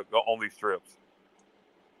on these trips?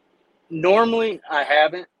 Normally, I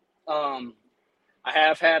haven't. I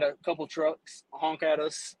have had a couple trucks honk at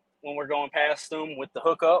us when we're going past them with the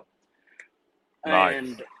hookup. Nice.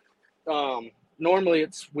 And normally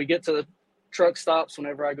we get to the truck stops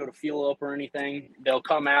whenever I go to fuel up or anything, they'll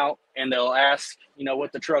come out and they'll ask,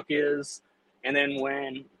 what the truck is. And then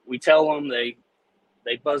when we tell them, they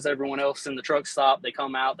buzz everyone else in the truck stop. They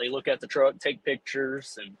come out, they look at the truck, take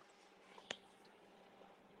pictures. And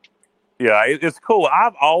yeah, it's cool.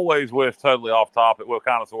 I've always wished, totally off topic, well,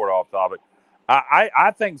 kind of sort of off topic,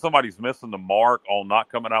 I think somebody's missing the mark on not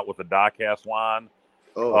coming out with a die-cast line.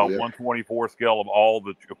 124 scale of all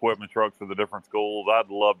the equipment trucks for the different schools. I'd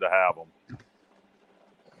love to have them.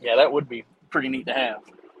 Yeah, that would be pretty neat to have.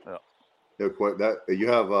 Yeah. No, quite that you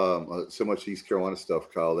have so much East Carolina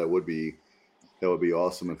stuff, Kyle. That would be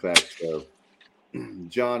awesome. In fact,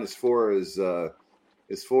 John, as far as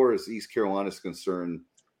East Carolina is concerned,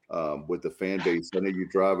 with the fan base, I know you're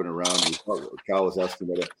driving around. Kyle was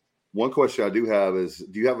asking about it. One question I do have is,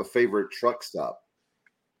 do you have a favorite truck stop?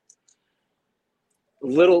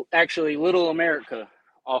 Little America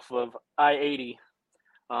off of I-80.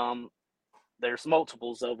 There's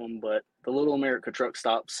multiples of them, but the Little America truck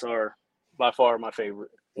stops are by far my favorite.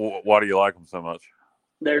 Why do you like them so much?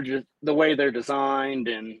 They're just the way they're designed,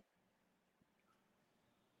 and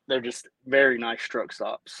they're just very nice truck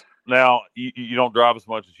stops. Now, you don't drive as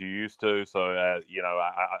much as you used to, so I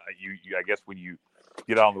guess when you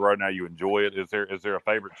get on the road now, you enjoy it. Is there a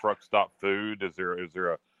favorite truck stop food? Is there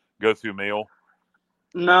a go-to meal?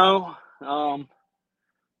 No, I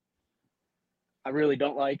really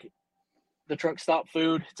don't like the truck stop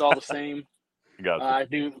food. It's all the same.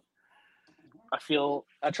 Gotcha.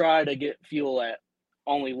 I try to get fuel at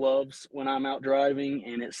Only Loves when I'm out driving,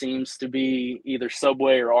 and it seems to be either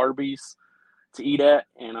Subway or Arby's to eat at,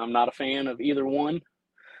 and I'm not a fan of either one.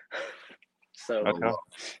 So okay.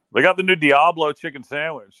 They got the new Diablo chicken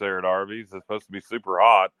sandwich there at Arby's. It's supposed to be super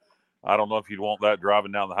hot. I don't know if you'd want that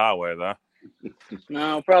driving down the highway, though.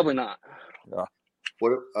 No, probably not. Yeah.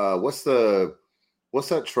 What's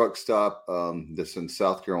that truck stop that's in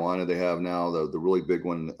South Carolina they have now, the really big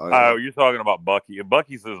one? Oh, you're talking about Bucky.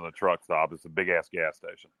 Bucky's isn't a truck stop. It's a big-ass gas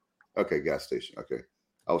station. Okay, gas station. Okay.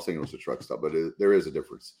 I was thinking it was a truck stop, but there is a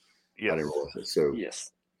difference. Yes. I didn't realize it. So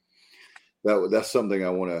yes. That's something I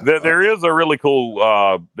want to. There is a really cool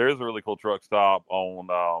truck stop on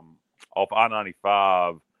off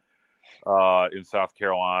I-95 in South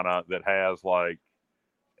Carolina that has like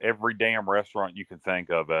every damn restaurant you can think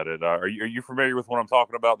of at it. Are you familiar with what I'm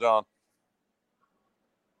talking about, John?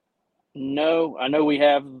 No, I know we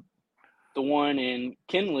have the one in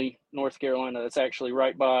Kinley, North Carolina, that's actually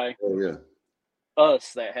right by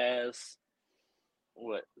us that has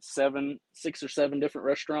six or seven different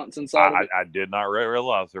restaurants inside of it. I did not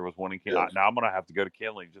realize there was one in Kinley. Now I'm going to have to go to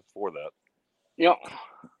Kinley just for that. Yep.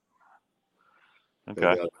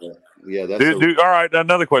 Okay. Yeah, that's all right.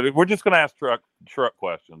 Another question. We're just going to ask truck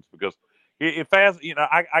questions because it fast.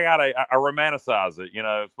 I romanticize it.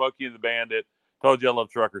 Smokey and the Bandit. Told you I love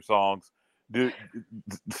trucker songs.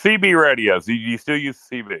 CB radios. Do you still use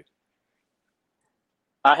CB?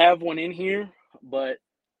 I have one in here, but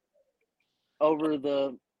over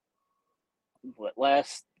the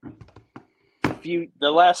last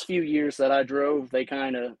few years that I drove, they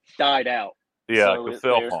kind of died out. Yeah, so the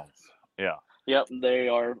cell phones. Yeah. Yep, they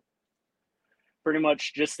are pretty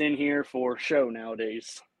much just in here for show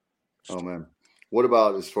nowadays. Oh man, what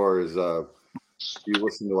about as far as you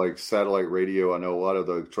listen to like satellite radio? I know a lot of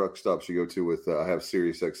the truck stops you go to with I have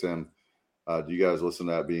Sirius XM. Do you guys listen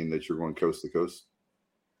to that, being that you're going coast to coast?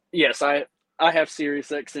 Yes, I have Sirius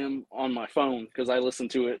XM on my phone because I listen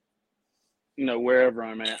to it, wherever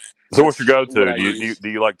I'm at. So what's your go-to? Do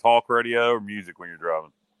you like talk radio or music when you're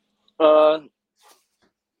driving?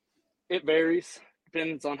 It varies.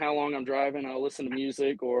 Depends on how long I'm driving. I'll listen to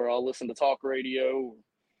music or I'll listen to talk radio.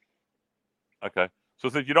 Okay. So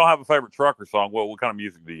since you don't have a favorite trucker song, what kind of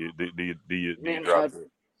music do you drive to?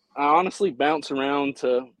 I honestly bounce around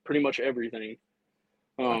to pretty much everything.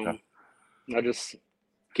 Okay. I just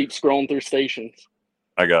keep scrolling through stations.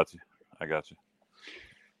 I got you.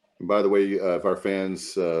 And by the way, if our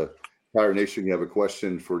fans, Pirate Nation, you have a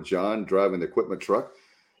question for John driving the equipment truck,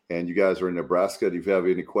 and you guys are in Nebraska, if you have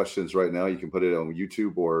any questions right now, you can put it on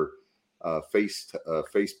YouTube or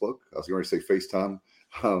Facebook. I was going to say FaceTime.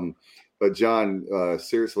 But John,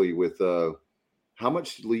 seriously, with how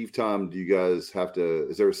much leave time do you guys have to?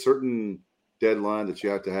 Is there a certain deadline that you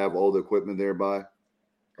have to have all the equipment there by?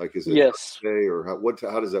 Like, is it yes, day or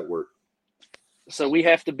how does that work? So we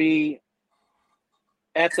have to be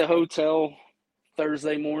at the hotel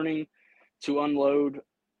Thursday morning to unload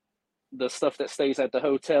the stuff that stays at the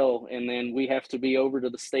hotel, and then we have to be over to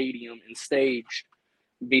the stadium and stage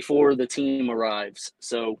before the team arrives.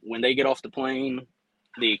 So when they get off the plane,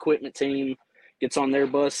 the equipment team gets on their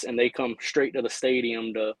bus and they come straight to the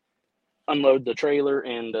stadium to unload the trailer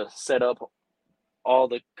and to set up all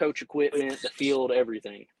the coach equipment, the field,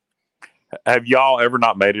 everything. Have y'all ever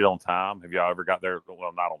not made it on time? Have y'all ever got there?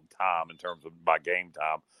 Well, not on time in terms of by game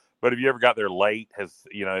time, but have you ever got there late? Has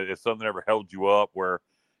something ever held you up where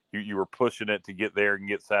you were pushing it to get there and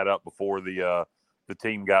get set up before the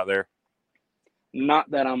team got there?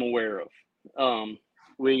 Not that I'm aware of.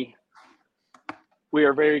 We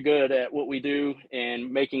are very good at what we do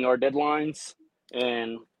and making our deadlines.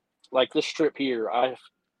 And like this trip here,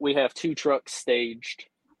 we have 2 trucks staged.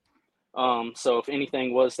 So if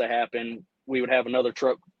anything was to happen, we would have another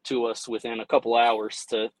truck to us within a couple hours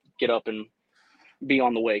to get up and be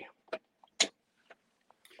on the way.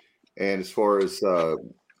 And as far as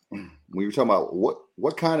when you were talking about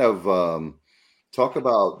what kind of talk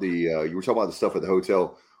about the you were talking about the stuff at the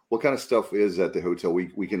hotel. What kind of stuff is at the hotel?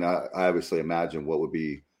 We can obviously imagine what would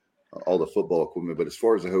be all the football equipment, but as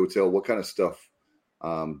far as the hotel, what kind of stuff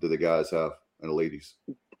do the guys have and the ladies?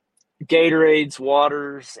 Gatorades,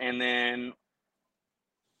 waters, and then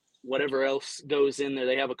whatever else goes in there.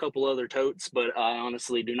 They have a couple other totes, but I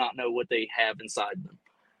honestly do not know what they have inside them.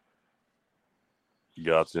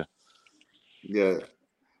 Gotcha. Yeah.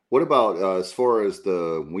 What about as far as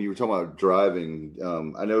when you were talking about driving?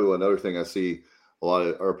 I know another thing I see a lot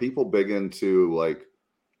of are people big into like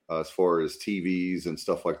as far as TVs and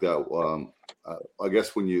stuff like that. I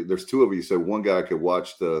guess when there's 2 of you, so one guy could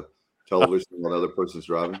watch the television while the other person's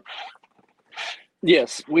driving.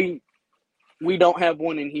 Yes, we don't have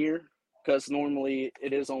one in here because normally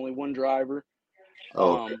it is only one driver.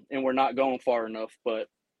 Okay. And we're not going far enough, but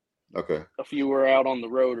okay. If you were out on the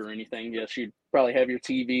road or anything, yes, you'd probably have your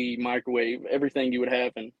TV, microwave, everything you would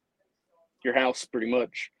have in your house pretty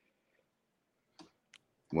much.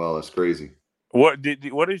 Well, that's crazy. What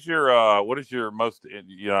is your most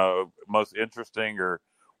most interesting or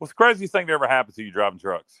what's the craziest thing that ever happened to you driving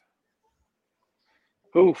trucks?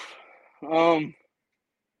 Oof.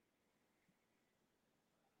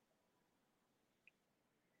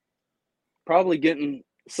 Probably getting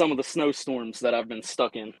some of the snowstorms that I've been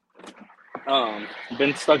stuck in.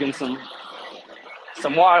 Been stuck in some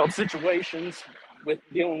wild situations with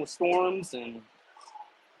dealing with storms and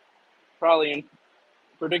probably in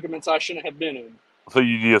predicaments I shouldn't have been in. So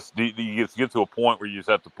you just get to a point where you just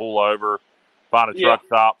have to pull over, find a truck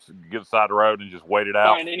stop, get to the side of the road, and just wait it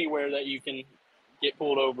out. Find anywhere that you can get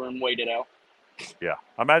pulled over and wait it out. Yeah,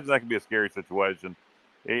 I imagine that can be a scary situation.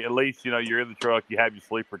 At least you're in the truck, you have your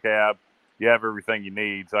sleeper cab, you have everything you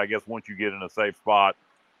need. So I guess once you get in a safe spot,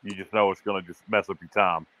 you just know it's going to just mess up your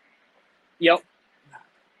time. Yep.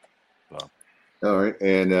 So. All right,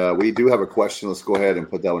 and we do have a question. Let's go ahead and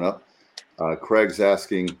put that one up. Craig's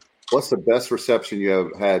asking, what's the best reception you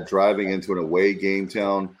have had driving into an away game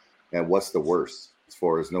town, and what's the worst as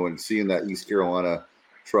far as seeing that East Carolina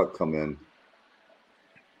truck come in?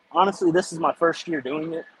 Honestly, this is my first year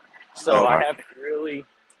doing it, so I haven't really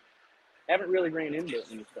ran into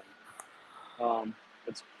anything.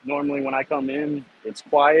 It's normally when I come in, it's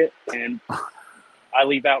quiet, and I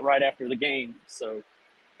leave out right after the game. So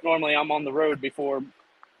normally I'm on the road before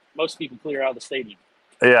most people clear out of the stadium.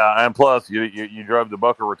 Yeah, and plus you drove to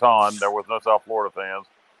Boca Raton. There was no South Florida fans.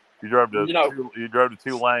 You drove to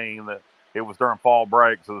Tulane. It was during fall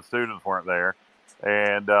break, so the students weren't there.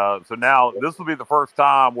 And so now this will be the first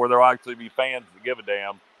time where there'll actually be fans that give a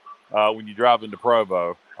damn when you drive into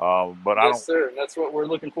Provo. But yes, sir. That's what we're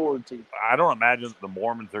looking forward to. I don't imagine the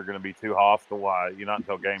Mormons are going to be too hostile. Not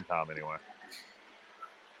until game time anyway.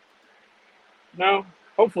 No,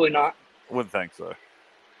 hopefully not. Wouldn't think so.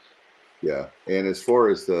 Yeah, and as far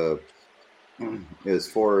as with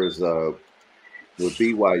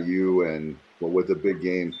BYU and with the big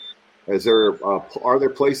game, are there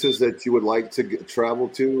places that you would like to travel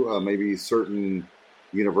to? Maybe certain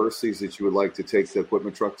universities that you would like to take the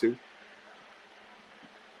equipment truck to?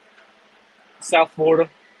 South Florida,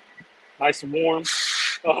 nice and warm.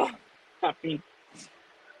 I mean,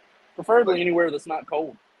 preferably anywhere that's not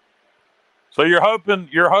cold. So you're hoping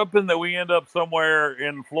that we end up somewhere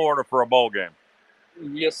in Florida for a bowl game?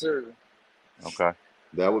 Yes, sir. Okay.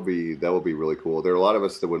 That would be really cool. There are a lot of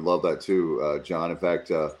us that would love that too, John. In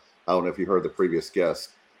fact, I don't know if you heard the previous guest,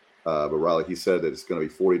 but Riley, he said that it's going to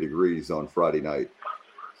be 40 degrees on Friday night.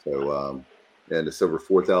 So, and it's over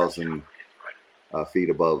 4,000 feet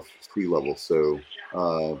above sea level. So,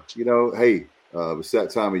 hey, it's that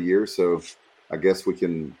time of year. So I guess we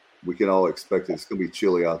can all expect it's going to be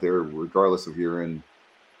chilly out there, regardless if you're in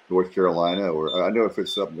North Carolina or I know if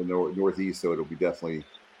it's up in the northeast, so it'll be definitely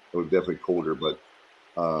colder. But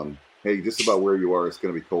hey, just about where you are, it's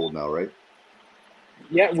going to be cold now, right?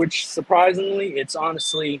 Yeah, which surprisingly, it's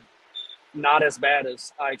honestly not as bad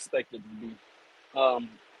as I expected it to be.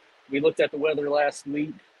 We looked at the weather last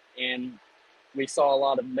week, and we saw a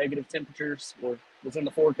lot of negative temperatures was in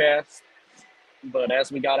the forecast. But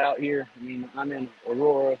as we got out here, I mean, I'm in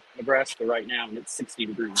Aurora, Nebraska right now, and it's 60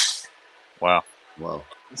 degrees. Wow.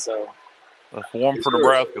 So that's warm for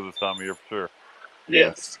Nebraska this time of year for sure.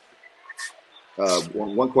 Yes.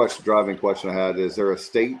 One driving question I had: is there a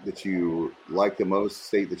state that you like the most,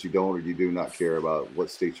 state that you don't, or you do not care about what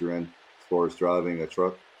state you're in as far as driving a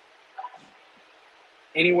truck?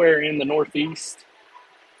 Anywhere in the Northeast,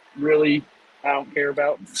 really, I don't care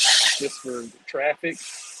about, just for traffic.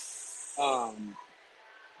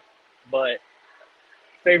 But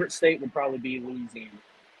favorite state would probably be Louisiana.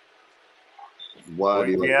 Why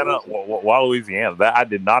Louisiana? Why Louisiana? I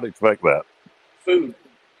did not expect that. Food.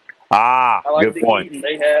 I like good point. Eat,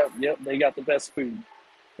 and they got the best food.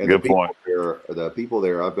 And good point. The people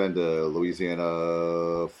there, I've been to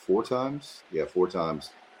Louisiana 4 times. Yeah, 4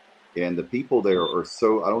 times. And the people there are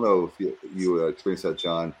so, I don't know if you experienced that,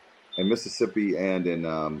 John, in Mississippi and in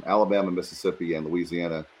Alabama, Mississippi, and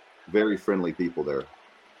Louisiana, very friendly people there.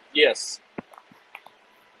 Yes.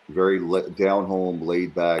 Very down home,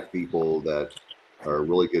 laid back people that are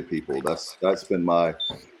really good people. That's been my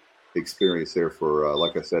experience there for,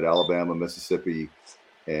 like I said, Alabama, Mississippi,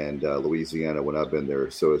 and Louisiana when I've been there.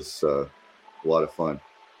 So it's a lot of fun.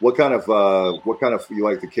 What kind of you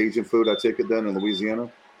like the Cajun food? I take it then in Louisiana.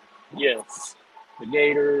 Yes, the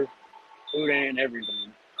gator, boudin,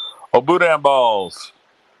 everything. Oh, boudin balls.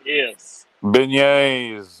 Yes.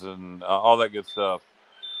 Beignets and all that good stuff.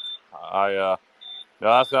 Yeah,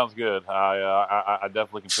 that sounds good. I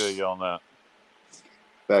definitely can feel you on that.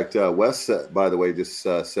 In fact, Wes, by the way, just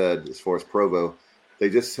said as far as Provo, they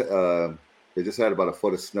just had about a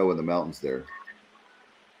foot of snow in the mountains there.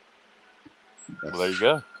 Well, there you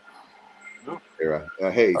go.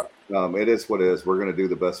 Hey, it is what it is. We're going to do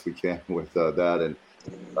the best we can with that. And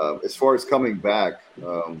as far as coming back,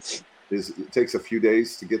 it takes a few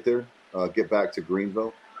days to get there, get back to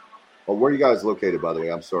Greenville. Well, where are you guys located, by the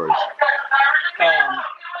way? I'm sorry.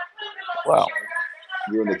 Wow.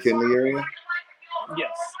 You're in the Kinley area?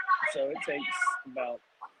 Yes. So it takes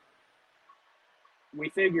we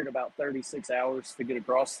figured about 36 hours to get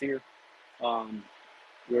across here.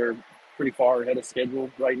 We're pretty far ahead of schedule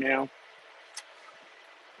right now.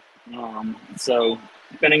 So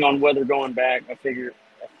depending on weather going back, I figure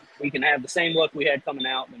if we can have the same luck we had coming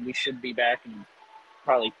out, then we should be back in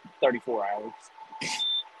probably 34 hours.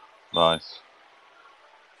 Nice.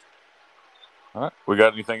 All right. We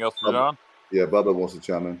got anything else for John? Yeah, Bubba wants to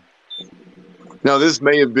chime in. Now, this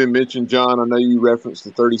may have been mentioned, John. I know you referenced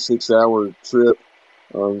the 36-hour trip.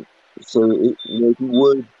 So if you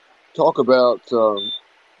would talk about some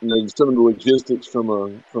of the logistics from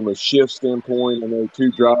a shift standpoint. I know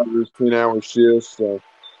 2 drivers, 10-hour shifts.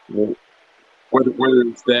 Whether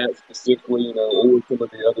it's that specifically, or some of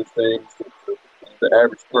the other things that the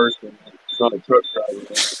average person who's not a truck driver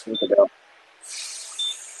needs to think about.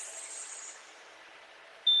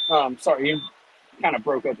 Sorry, you kind of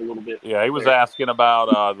broke up a little bit. Yeah, he was asking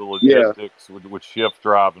about the logistics with shift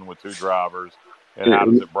driving with 2 drivers and how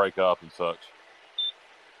does it break up and such.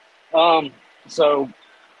 So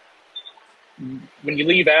when you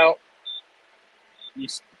leave out, we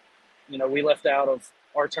left out of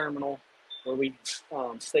our terminal where we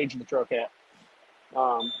stage the truck at.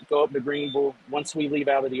 Go up to Greenville. Once we leave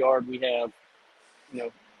out of the yard, we have,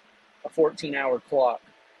 a 14-hour clock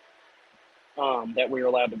that we're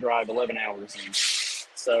allowed to drive 11 hours in.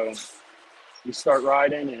 So we start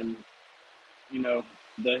riding, and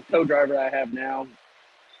the co-driver I have now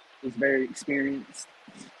is very experienced.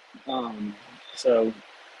 So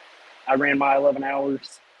I ran my 11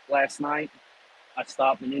 hours last night. I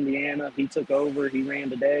stopped in Indiana. He took over. He ran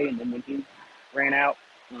today, and then when he ran out,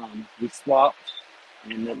 we swapped,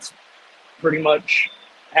 and that's pretty much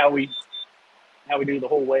how we do the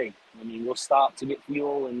whole way. I mean, we'll stop to get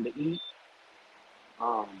fuel and to eat,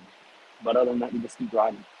 but other than that, we just keep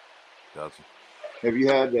riding. Gotcha. Have you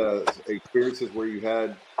had experiences where you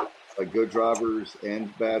had good drivers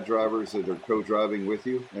and bad drivers that are co-driving with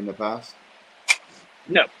you in the past?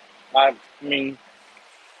 No, I mean,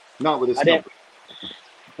 not with this company.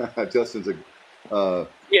 Justin's a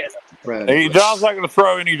friend. Hey, John's not going to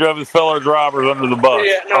throw any of his fellow drivers under the bus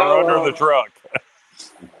or under the truck.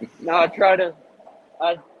 No,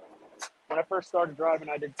 when I first started driving,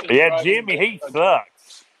 I did 2 Yeah, Jimmy, he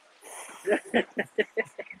sucks.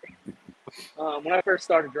 When I first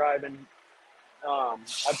started driving, I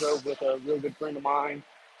drove with a real good friend of mine,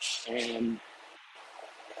 and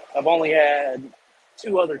I've only had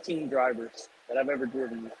 2 other team drivers that I've ever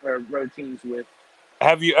driven or rode teams with.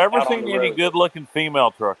 Have you ever seen any good-looking female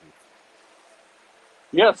truckers?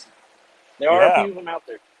 Yes. There are a few of them out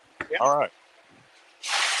there. Yeah. All right.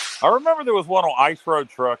 I remember there was one on Ice Road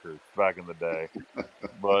Truckers back in the day,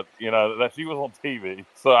 but, that she was on TV.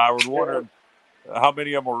 So I was wondering how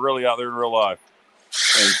many of them were really out there in real life.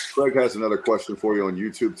 And Craig has another question for you on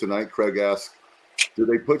YouTube tonight. Craig asked, Do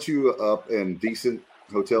they put you up in decent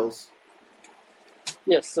hotels?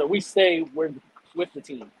 Yes, so we stay with the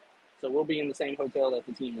team. So we'll be in the same hotel that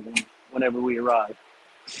the team is in whenever we arrive.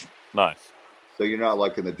 Nice. So you're not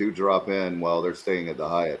like in the Dewdrop Inn while they're staying at the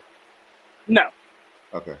Hyatt? No.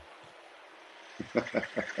 Okay.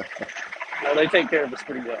 No, they take care of us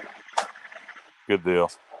pretty well. Good deal.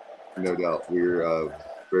 No doubt. We're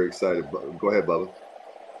very excited. Go ahead, Bubba.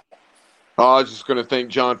 I was just going to thank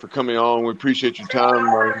John for coming on. We appreciate your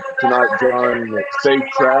time tonight, John. Safe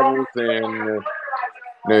travels,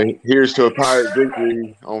 and here's to a Pirate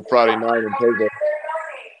victory on Friday night in Provo.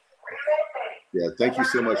 Yeah, thank you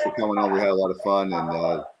so much for coming on. We had a lot of fun,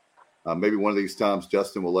 and maybe one of these times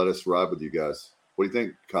Justin will let us ride with you guys. What do you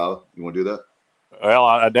think, Kyle? You want to do that? Well,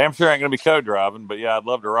 I damn sure ain't going to be co-driving, but yeah, I'd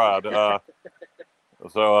love to ride.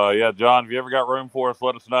 So, John, if you ever got room for us,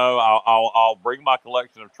 let us know. I'll bring my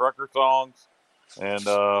collection of trucker songs, and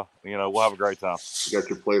we'll have a great time. You got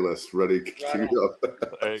your playlist ready queued up.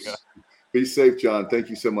 There you go. Be safe, John. Thank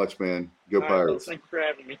you so much, man. Go Pirates. Thank you for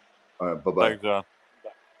having me. All right, bye-bye. Thanks, John.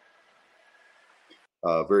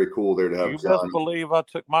 Very cool there to have you John. best believe I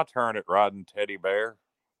took my turn at riding Teddy Bear.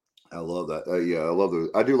 I love that. I love those.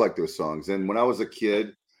 I do like those songs. And when I was a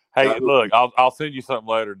kid, hey, look, I'll send you something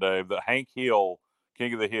later, Dave. That Hank Hill,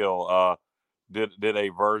 King of the Hill, did a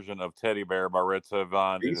version of Teddy Bear by Red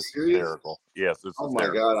Sovine. It's hysterical. Yes, it's hysterical. My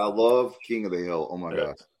God, I love King of the Hill. Oh my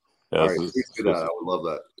gosh. Yes, all right, please do that. I would love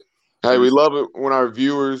that. Hey, we love it when our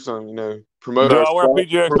viewers, promote. Do I wear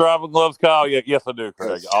PGX driving gloves, Kyle? Yes, I do,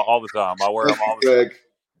 Craig. Yes. All the time. I wear them all the time.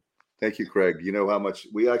 Thank you, Craig. You know how much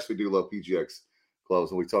we actually do love PGX gloves,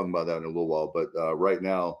 and we'll talk about that in a little while. But right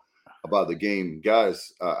now, about the game,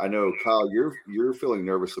 guys, I know Kyle, you're feeling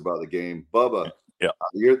nervous about the game. Bubba,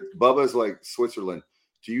 Bubba's like Switzerland.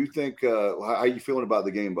 Do you think? How are you feeling about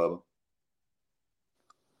the game, Bubba?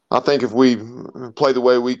 I think if we play the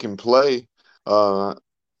way we can play, I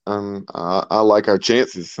like our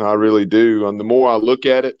chances. I really do. And the more I look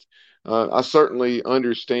at it, I certainly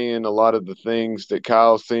understand a lot of the things that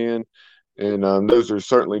Kyle's saying, and those are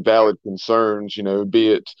certainly valid concerns,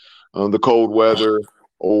 be it the cold weather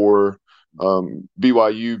or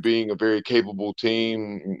BYU being a very capable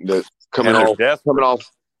team that's coming off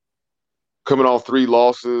 3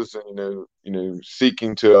 losses and,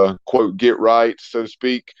 seeking to, quote, get right, so to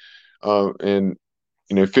speak, and,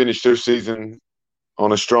 finish their season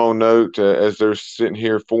on a strong note as they're sitting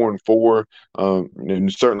here 4-4,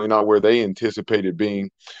 and certainly not where they anticipated being.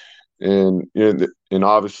 And and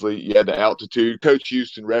obviously, the altitude. Coach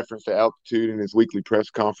Houston referenced the altitude in his weekly press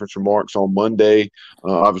conference remarks on Monday.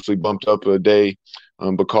 Obviously, bumped up a day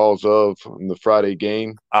because of the Friday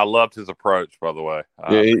game. I loved his approach, by the way.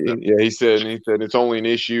 He said it's only an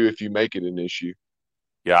issue if you make it an issue.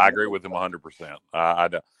 Yeah, I agree with him 100%.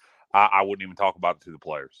 I wouldn't even talk about it to the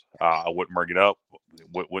players. I wouldn't bring it up.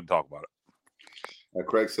 Wouldn't talk about it.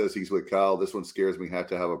 Craig says he's with Kyle. This one scares me. Had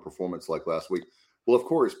to have a performance like last week. Well, of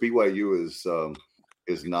course, BYU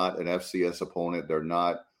is not an FCS opponent. They're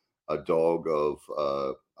not a dog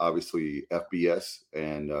of obviously FBS,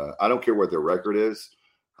 and I don't care what their record is.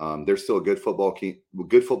 They're still a good football team. Well,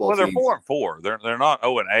 they're 4-4. They're not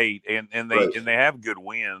 0-8, and they have good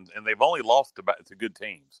wins, and they've only lost to good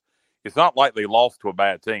teams. It's not like they lost to a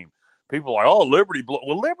bad team. People are like, oh, Liberty.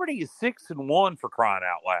 Well, Liberty is 6-1 for crying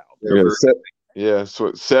out loud.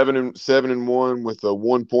 So 7-1 with a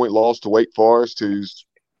 1-point loss to Wake Forest, who's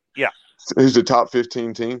a top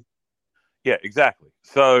 15 team. Yeah, exactly.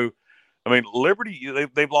 So, I mean, Liberty.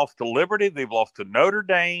 They've lost to Liberty. They've lost to Notre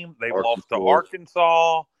Dame. They've lost to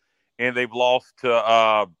Arkansas, and they've lost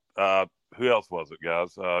to who else was it,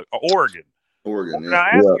 guys? Oregon. Oregon. Now,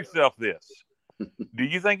 ask yourself this. Do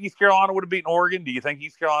you think East Carolina would have beaten Oregon? Do you think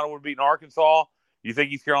East Carolina would have beaten Arkansas? Do you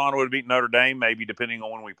think East Carolina would have beaten Notre Dame, maybe depending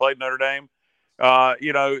on when we played Notre Dame?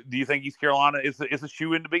 Do you think East Carolina is a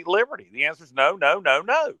shoe-in to beat Liberty? The answer is no.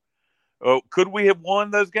 Could we have won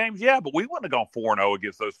those games? Yeah, but we wouldn't have gone 4-0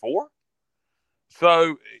 against those 4.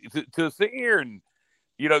 So to sit here and,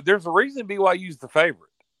 there's a reason BYU's the favorite.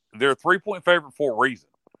 They're a 3-point favorite for a reason.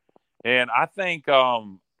 And I think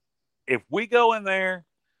if we go in there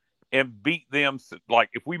and beat them, like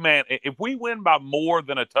if we win by more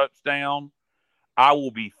than a touchdown, I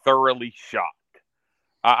will be thoroughly shocked.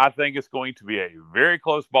 I think it's going to be a very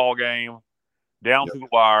close ball game, down to the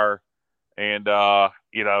wire, and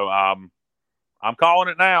I'm calling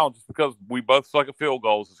it now just because we both suck at field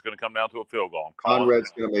goals. It's going to come down to a field goal.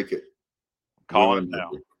 Conrad's going to make it. Calling it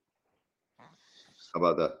now. How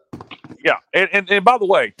about that? Yeah, and by the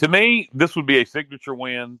way, to me, this would be a signature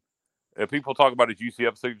win. If people talk about a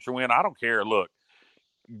UCF signature win, I don't care. Look,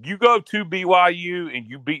 you go to BYU and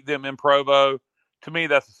you beat them in Provo, to me,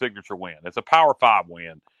 that's a signature win. It's a Power 5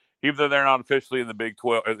 win, even though they're not officially in the Big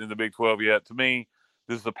 12 yet. To me,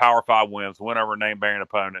 this is a Power 5 win. It's a win over a name-bearing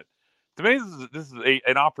opponent. To me, this is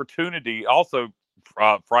an opportunity. Also,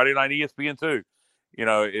 Friday night ESPN too.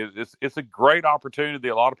 It's a great opportunity.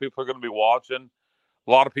 A lot of people are going to be watching.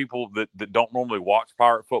 A lot of people that don't normally watch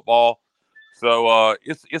Pirate football. So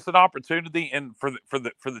it's an opportunity, and for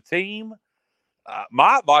the team,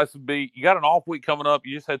 my advice would be: you got an off week coming up.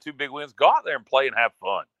 You just had 2 big wins. Go out there and play and have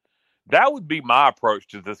fun. That would be my approach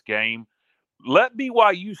to this game. Let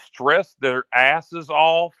BYU stress their asses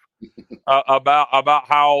off about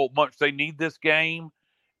how much they need this game,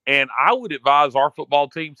 and I would advise our football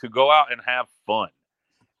team to go out and have fun.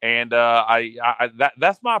 And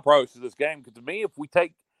that's my approach to this game. Because to me, if we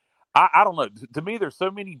take, I don't know. To me, there's so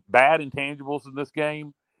many bad intangibles in this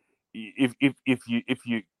game. If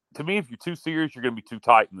you to me, if you're too serious, you're going to be too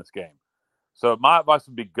tight in this game. So my advice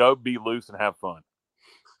would be go be loose and have fun.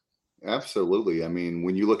 Absolutely. I mean,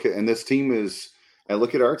 when you look at, and this team is, and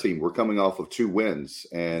look at our team, we're coming off of 2 wins,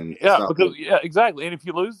 and exactly. And if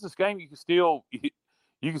you lose this game, you can still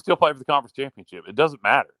play for the conference championship. It doesn't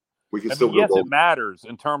matter. We can still go. Yes, it matters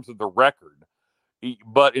in terms of the record,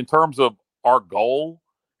 but in terms of our goal,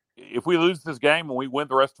 if we lose this game and we win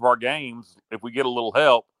the rest of our games, if we get a little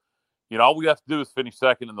help, all we have to do is finish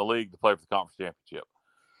second in the league to play for the conference championship.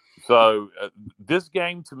 So this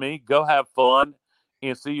game, to me, go have fun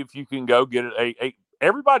and see if you can go get it.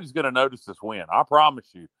 Everybody's going to notice this win. I promise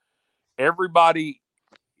you. Everybody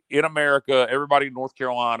in America, everybody in North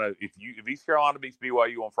Carolina, if East Carolina beats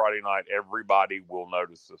BYU on Friday night, everybody will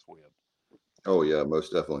notice this win. Oh yeah,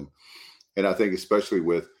 most definitely. And I think especially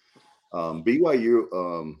with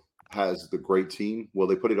BYU has the great team. Well,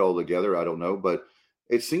 they put it all together. I don't know, but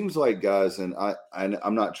it seems like, guys, and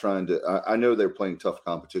I'm not trying to. I know they're playing tough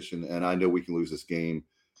competition, and I know we can lose this game,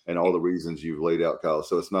 and all the reasons you've laid out, Kyle.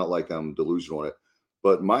 So it's not like I'm delusional on it.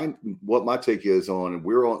 But what my take is on,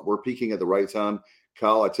 we're peaking at the right time.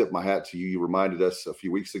 Kyle, I tip my hat to you. You reminded us a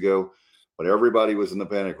few weeks ago when everybody was in the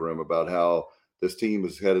panic room about how this team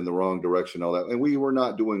is heading the wrong direction, all that. And we were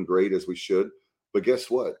not doing great as we should. But guess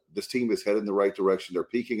what? This team is headed in the right direction. They're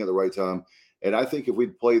peaking at the right time. And I think if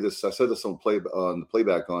we'd play this, I said this on the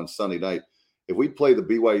playback on Sunday night, if we play the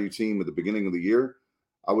BYU team at the beginning of the year,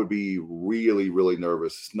 I would be really, really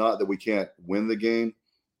nervous. It's not that we can't win the game,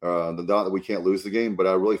 not that we can't lose the game, but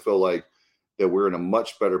I really feel like that we're in a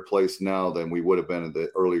much better place now than we would have been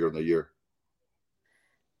earlier in the year.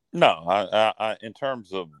 No, I in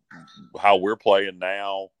terms of how we're playing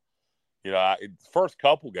now, first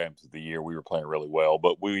couple games of the year we were playing really well,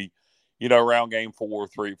 but we, around game 4,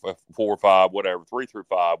 3, 4, 5, whatever, 3 through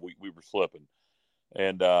 5, we were slipping,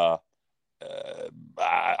 and I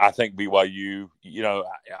think BYU,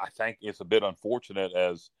 I think it's a bit unfortunate,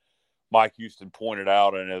 as Mike Houston pointed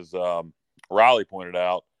out and as Riley pointed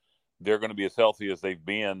out. They're going to be as healthy as they've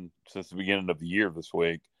been since the beginning of the year this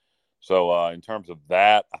week. So in terms of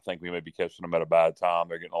that, I think we may be catching them at a bad time.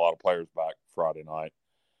 They're getting a lot of players back Friday night.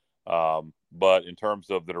 But in terms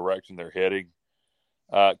of the direction they're heading,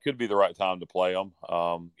 it could be the right time to play them.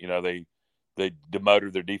 They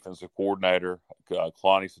demoted their defensive coordinator.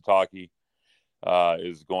 Kalani Sitake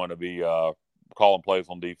is going to be calling plays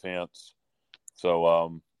on defense.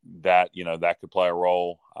 So that could play a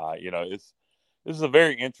role. This is a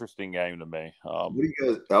very interesting game to me. What do you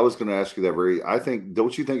guys? I was going to ask you that.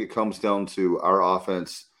 Don't you think it comes down to our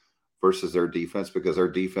offense versus their defense? Because our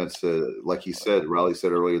defense, like you said, Riley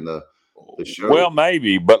said earlier in the show. Well,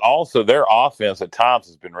 maybe, but also their offense at times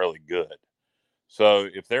has been really good. So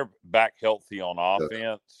if they're back healthy on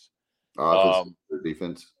offense, their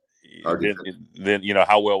defense, then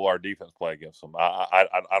how well will our defense play against them? I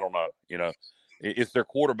don't know. It's their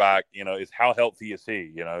quarterback. Is how healthy is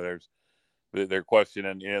he? They're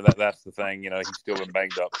questioning, that's the thing. He's still been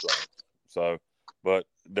banged up some. So, but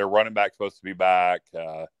their running back's supposed to be back.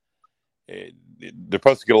 They're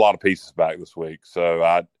supposed to get a lot of pieces back this week.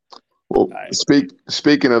 So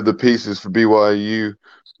speaking of the pieces for BYU,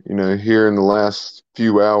 here in the last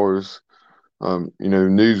few hours,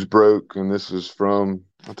 news broke, and this is from,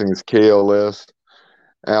 I think it's KLS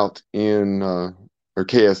out in or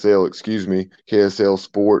KSL, KSL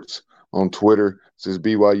Sports on Twitter. Says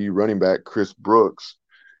BYU running back Chris Brooks,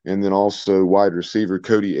 and then also wide receiver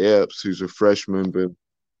Cody Epps, who's a freshman. But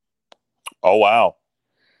oh wow,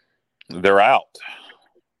 they're out.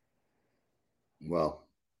 Well,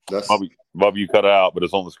 that's Bob, you cut out, but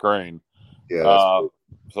it's on the screen. Yeah.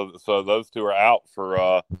 So those two are out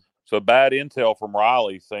for. So bad intel from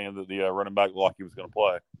Riley saying that the running back looked like he was going to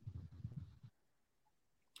play.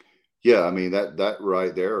 Yeah, I mean that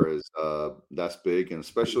right there is that's big, and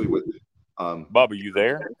especially with Bubba, you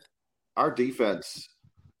there? Our defense,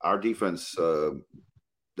 that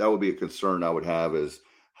would be a concern I would have is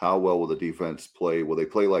how well will the defense play? Will they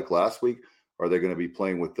play like last week? Or are they going to be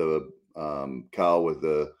playing with the Kyle with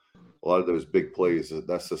a lot of those big plays?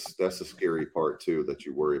 That's the scary part too that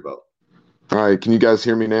you worry about. All right, can you guys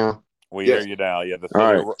hear me now? We hear you now. Yeah.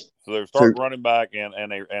 So they're starting running back and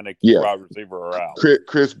a key wide receiver are out.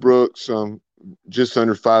 Chris Brooks, just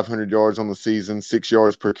under 500 yards on the season, 6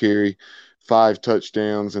 yards per carry, 5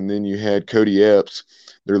 touchdowns, and then you had Cody Epps,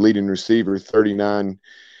 their leading receiver, 39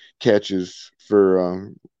 catches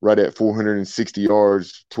for right at 460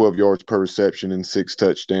 yards, 12 yards per reception, and 6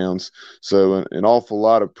 touchdowns. So an awful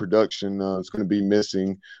lot of production is going to be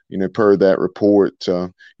missing, per that report. So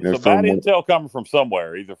bad intel coming from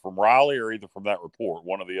somewhere, either from Riley or either from that report,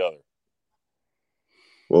 one or the other.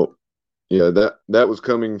 Well, yeah, that was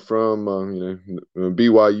coming from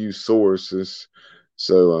BYU sources.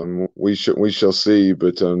 So we shall see,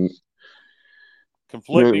 but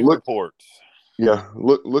conflicting reports. Yeah,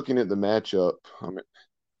 looking at the matchup,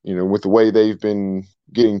 with the way they've been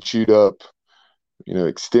getting chewed up,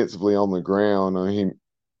 extensively on the ground. When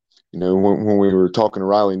we were talking to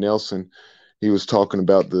Riley Nelson, he was talking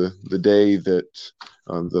about the day that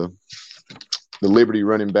the Liberty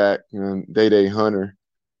running back, Day Hunter,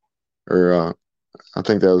 or I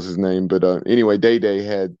think that was his name. But anyway, Day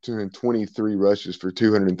had 23 rushes for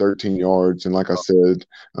 213 yards. And like I said,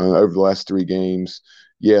 over the last 3 games,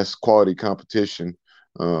 yes, quality competition,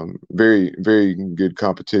 very, very good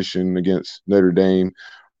competition against Notre Dame,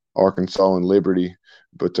 Arkansas, and Liberty,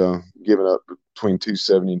 but giving up between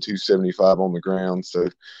 270 and 275 on the ground. So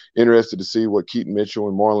interested to see what Keaton Mitchell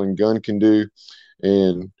and Marlon Gunn can do.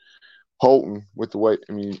 And Holton, with the way,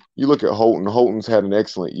 you look at Holton. Holton's had an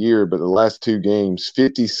excellent year, but the last 2 games,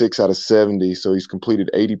 56 out of 70. So he's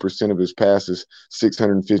completed 80% of his passes,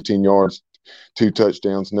 615 yards, 2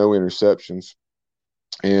 touchdowns, no interceptions.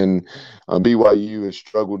 And BYU has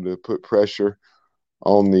struggled to put pressure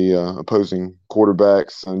on the opposing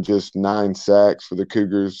quarterbacks, on just 9 sacks for the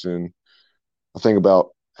Cougars. And I think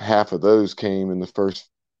about half of those came in the first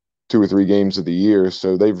 2 or 3 games of the year.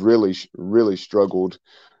 So they've really, really struggled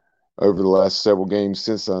over the last several games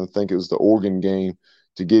since I think it was the Oregon game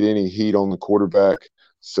to get any heat on the quarterback.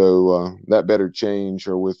 So that better change,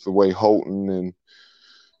 or with the way Holton and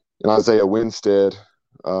Isaiah Winstead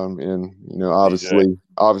and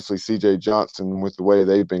obviously CJ Johnson, with the way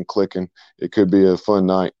they've been clicking, it could be a fun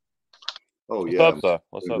night. Oh yeah.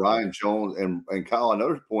 What's up, Ryan Jones and Kyle,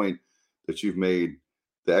 another point that you've made,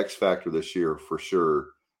 the X factor this year for sure.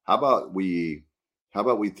 How about we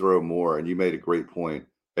throw more? And you made a great point.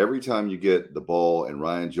 Every time you get the ball, and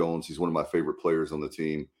Ryan Jones, he's one of my favorite players on the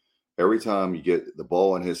team. Every time you get the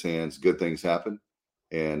ball in his hands, good things happen.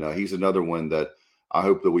 And he's another one that I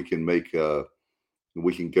hope that we can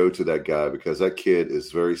we can go to that guy, because that kid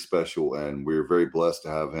is very special, and we're very blessed to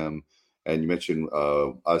have him. And you mentioned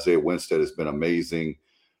Isaiah Winstead has been amazing.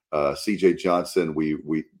 CJ Johnson, we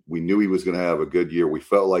knew he was going to have a good year. We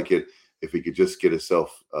felt like it if he could just get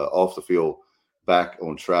himself off the field, back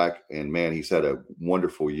on track, and man, he's had a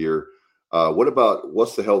wonderful year.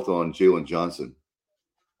 What's the health on Jalen Johnson?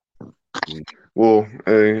 Well,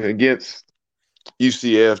 against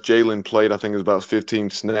UCF, Jalen played, I think it was about 15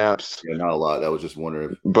 snaps. Yeah, not a lot. I was just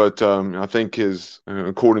wondering. But I think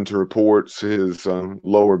according to reports, his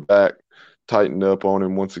lower back tightened up on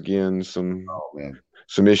him once again. Some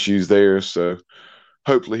issues there. So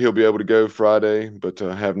hopefully he'll be able to go Friday, but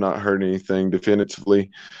have not heard anything definitively.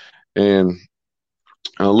 And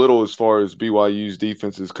a little as far as BYU's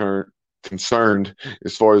defense is concerned,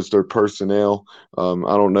 as far as their personnel,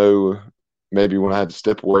 I don't know, maybe when I had to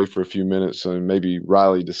step away for a few minutes, and maybe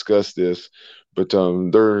Riley discussed this, but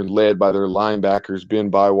they're led by their linebackers, Ben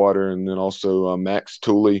Bywater, and then also Max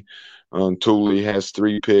Tooley. Tooley has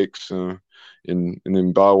 3 picks, and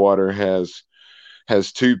then Bywater has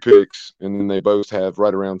 2 picks, and then they both have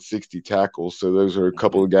right around 60 tackles. So those are a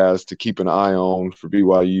couple of guys to keep an eye on for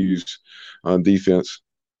BYU's defense.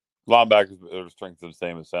 Linebackers are strength the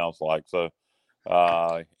same, it sounds like. So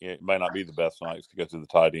it may not be the best nights to go to the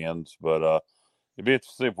tight ends, but it'd be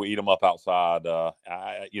interesting if we eat them up outside.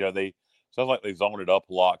 They sounds like they zoned it up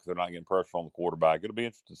a lot because they're not getting pressure on the quarterback. It'll be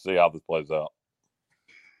interesting to see how this plays out.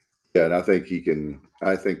 Yeah, and I think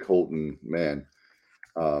I think Holton, man,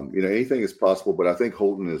 anything is possible, but I think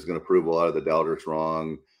Holton is going to prove a lot of the doubters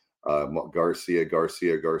wrong. Garcia.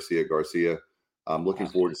 I'm looking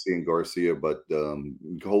forward to seeing Garcia, but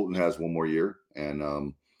Holton has one more year, and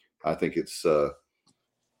I think it's going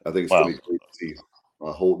to be great to see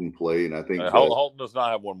Holton play. And I think Holton does not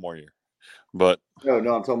have one more year, but no,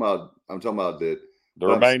 I'm talking about that The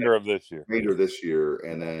remainder of this year.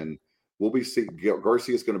 And then we'll be seeing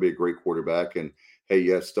Garcia's going to be a great quarterback. And hey,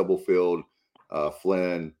 you have Stubblefield,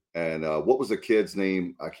 Flynn, and what was the kid's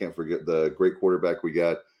name? I can't forget the great quarterback we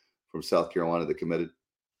got from South Carolina that committed.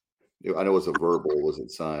 I know it was a verbal, it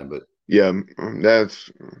wasn't signed, but yeah, that's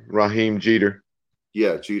Raheem Jeter.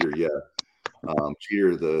 Yeah, Jeter. Yeah,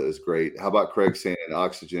 Jeter is great. How about Craig saying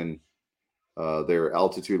oxygen? Their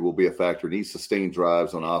altitude will be a factor. Need sustained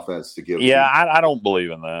drives on offense to give. Yeah, I don't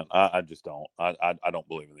believe in that. I just don't. I don't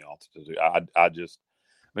believe in the altitude. I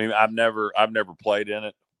mean, I've never played in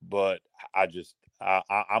it, but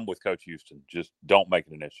I'm with Coach Houston. Just don't make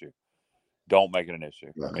it an issue. Don't make it an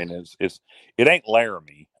issue. Right. I mean, it ain't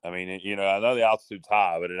Laramie. I mean, I know the altitude's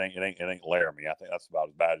high, but it ain't Laramie. I think that's about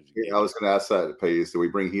as bad as you get. I was going to ask that, Pace. Do we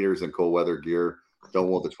bring heaters and cold weather gear? Don't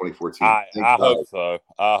want the 2014. I hope so.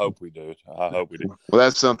 I hope we do. Well,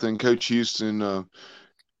 that's something Coach Houston,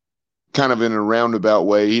 kind of in a roundabout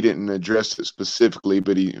way, he didn't address it specifically,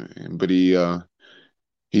 but he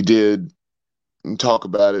did talk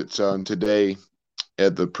about it today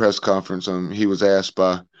at the press conference. He was asked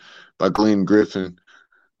by Glenn Griffin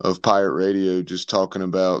of Pirate Radio, just talking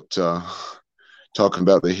about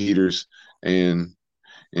the heaters, and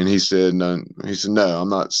he said no, I'm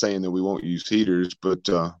not saying that we won't use heaters, but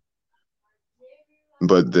that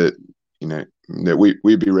that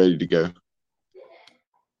we'd be ready to go.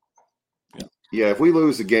 Yeah, if we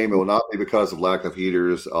lose the game, it will not be because of lack of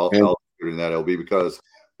heaters. It'll be because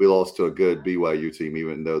we lost to a good BYU team,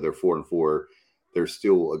 even though they're 4-4. They're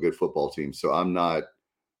still a good football team. So I'm not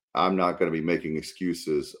going to be making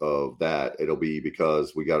excuses of that. It'll be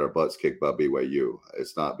because we got our butts kicked by BYU.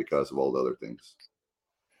 It's not because of all the other things.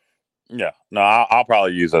 Yeah, no, I'll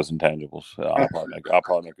probably use those intangibles. I'll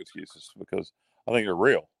probably make excuses because I think they're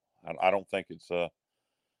real. I don't think it's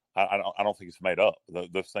I don't think it's made up.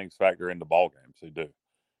 Those things factor into ball games. They do.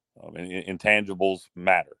 Intangibles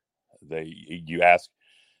matter. You ask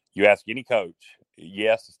any coach.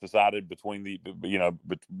 Yes, it's decided between the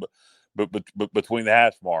between the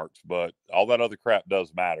hash marks, but all that other crap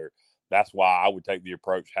does matter. That's why I would take the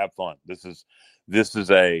approach: have fun. This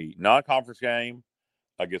is a non-conference game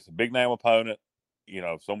against a big name opponent.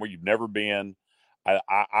 Somewhere you've never been.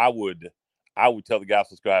 I would tell the guys,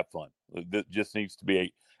 let's go have fun. This just needs to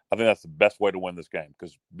be I think that's the best way to win this game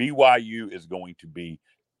because BYU is going to be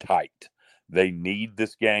tight. They need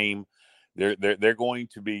this game. They're going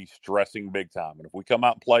to be stressing big time, and if we come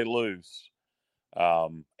out and play loose,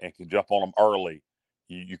 and can jump on them early,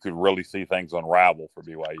 you could really see things unravel for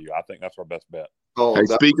BYU. I think that's our best bet.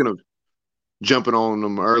 Speaking of jumping on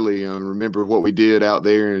them early, remember what we did out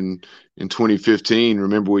there in 2015.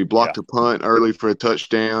 Remember we blocked a punt early for a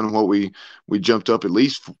touchdown. What we jumped up at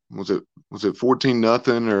least was it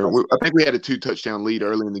 14-0 or I think we had a 2-touchdown lead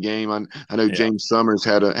early in the game. I know James Summers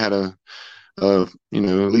had a at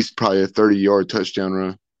least probably a 30-yard touchdown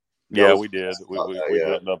run. Yeah, we did. We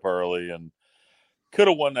jumped up early and could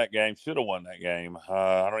have won that game. Should have won that game.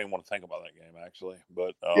 I don't even want to think about that game actually.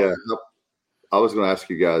 But I was going to ask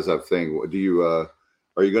you guys that thing. Do you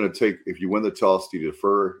are you going to take if you win the toss? Do you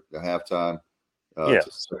defer the halftime? Yes. To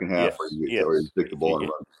the second half, or you take the ball and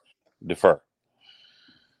run? Defer.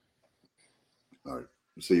 All right.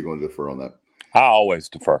 So you're going to defer on that? I always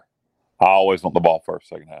defer. I always want the ball first,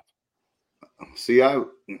 second half. See, I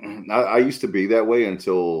used to be that way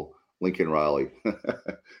until Lincoln Riley,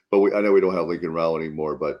 but I know we don't have Lincoln Riley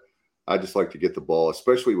anymore. But I just like to get the ball,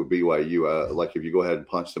 especially with BYU. Like if you go ahead and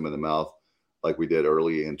punch them in the mouth, like we did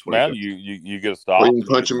early in 20. Now you get a stop. You can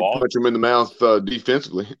punch them in the mouth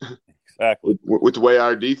defensively. Exactly. With the way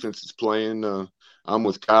our defense is playing, I'm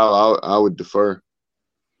with Kyle. I would defer.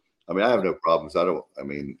 I mean, I have no problems.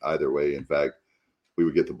 Either way. In fact, we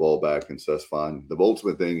would get the ball back, and so that's fine. The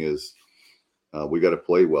ultimate thing is we got to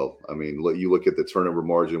play well. I mean, you look at the turnover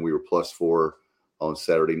margin. We were +4 on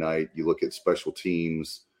Saturday night. You look at special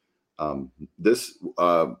teams. I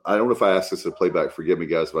don't know if I asked this to playback. Forgive me,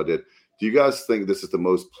 guys, if I did. Do you guys think this is the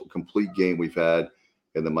most complete game we've had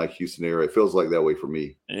in the Mike Houston era? It feels like that way for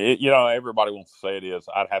me. Everybody wants to say it is.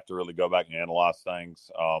 I'd have to really go back and analyze things.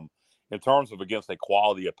 In terms of against a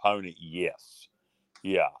quality opponent, yes.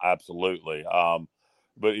 Yeah, absolutely.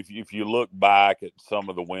 But if you look back at some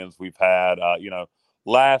of the wins we've had,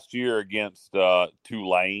 last year against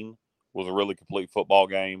Tulane was a really complete football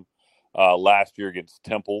game. Last year against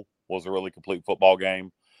Temple was a really complete football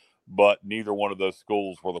game. But neither one of those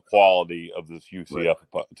schools were the quality of this UCF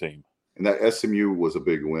team. And that SMU was a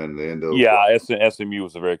big win. The end of SMU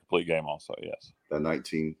was a very complete game also, yes. That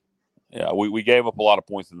 19. Yeah, we gave up a lot of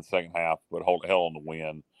points in the second half, but held on the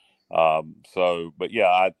win.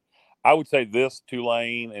 I would say this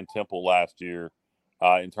Tulane and Temple last year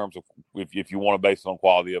In terms of if you want to base it on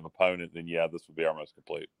quality of opponent, then yeah, this would be our most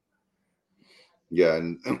complete. Yeah,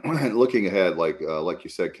 and looking ahead, like you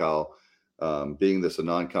said, Kyle, being this a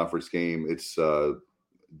non-conference game, it's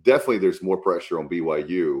definitely there's more pressure on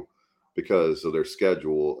BYU because of their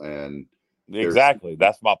schedule and exactly.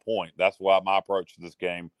 That's my point. That's why my approach to this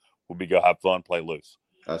game would be go have fun, play loose.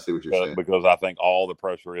 I see what you're saying, because I think all the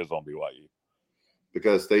pressure is on BYU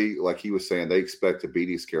because they, like he was saying, they expect to beat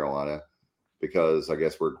East Carolina. Because I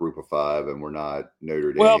guess we're a group of 5 and we're not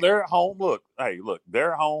Notre Dame. Well, they're at home. Look,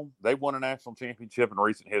 they're at home. They won a national championship in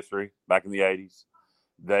recent history back in the 80s.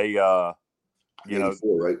 They, 84,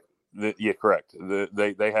 right? Yeah, correct.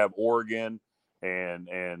 They have Oregon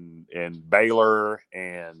and Baylor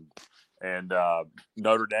and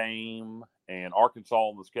Notre Dame and Arkansas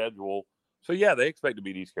on the schedule. So yeah, they expect to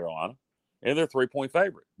beat East Carolina, and they're 3-point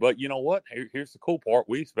favorite. But you know what? Here's the cool part: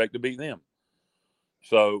 we expect to beat them.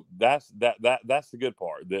 So that's the good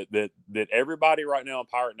part. That everybody right now in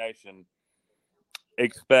Pirate Nation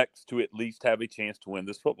expects to at least have a chance to win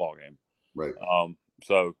this football game. Right.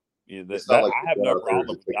 So I have no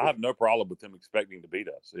problem. I have no problem with him expecting to beat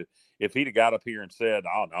us. If he'd have got up here and said,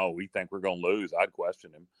 "Oh no, we think we're going to lose," I'd question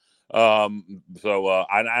him. I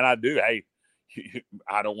do. Hey,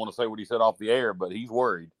 I don't want to say what he said off the air, but he's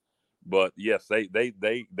worried. But yes, they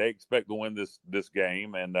expect to win this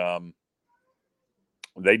game, and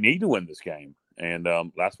they need to win this game, and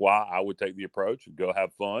that's why I would take the approach of go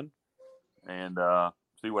have fun and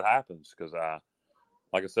see what happens. Because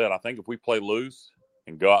like I said, I think if we play loose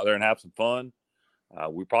and go out there and have some fun,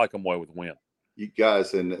 we probably come away with a win. You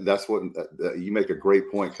guys, and that's what you make a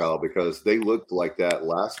great point, Kyle, because they looked like that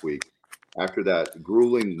last week after that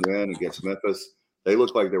grueling win against Memphis. They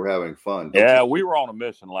looked like they were having fun. Yeah, we were on a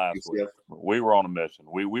mission last week. We were on a mission.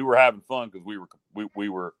 We were having fun because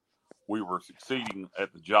we were succeeding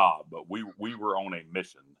at the job, but we were on a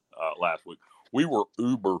mission last week. We were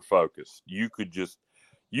uber focused. You could just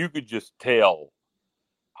tell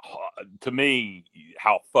to me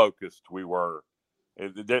how focused we were.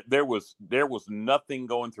 There was nothing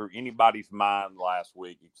going through anybody's mind last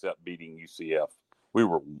week except beating UCF. We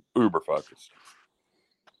were uber focused.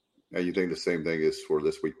 Now you think the same thing is for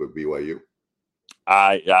this week with BYU?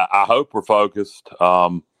 I hope we're focused.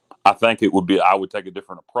 I think it would be. I would take a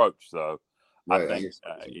different approach, though. Right, I think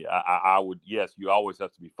I would. Yes, you always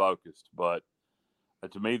have to be focused, but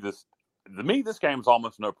to me, this game is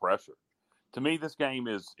almost no pressure. To me, this game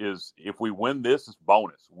is if we win this, it's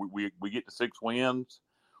bonus. We get to 6 wins,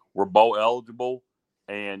 we're bowl eligible,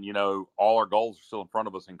 and all our goals are still in front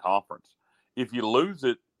of us in conference. If you lose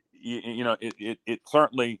it, it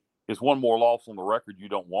certainly is one more loss on the record you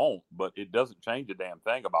don't want, but it doesn't change a damn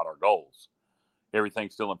thing about our goals.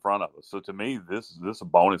 Everything's still in front of us. So to me, this is a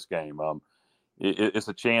bonus game. It's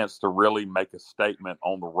a chance to really make a statement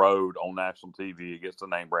on the road on national TV against a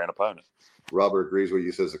name brand opponent. Robert agrees with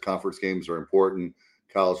you. Says the conference games are important.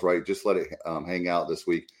 Kyle's right. Just let it hang out this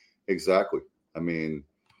week. Exactly. I mean,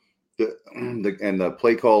 the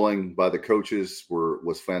play calling by the coaches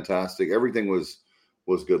was fantastic. Everything was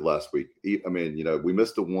good last week. I mean, we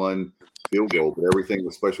missed the one field goal, but everything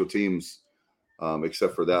with special teams,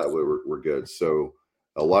 except for that, we're good. So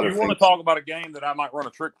a lot of. You want to talk about a game that I might run a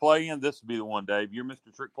trick play in? This would be the one, Dave. You're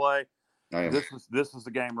Mr. Trick Play. I am. This is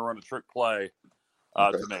the game to run a trick play.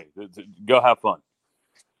 To me, go have fun.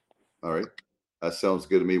 All right, that sounds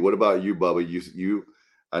good to me. What about you, Bubba? You,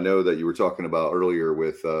 I know that you were talking about earlier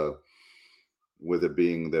with it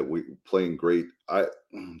being that we playing great.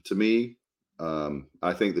 To me,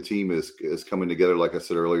 I think the team is coming together. Like I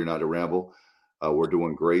said earlier, not to ramble. We're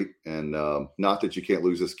doing great, and not that you can't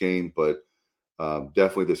lose this game, but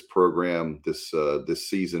definitely this program, this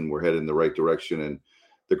season, we're heading in the right direction. And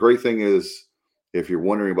the great thing is, if you're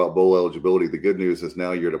wondering about bowl eligibility, the good news is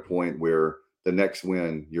now you're at a point where the next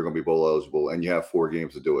win, you're going to be bowl eligible, and you have 4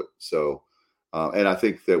 games to do it. So, and I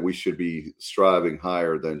think that we should be striving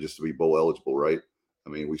higher than just to be bowl eligible, right? I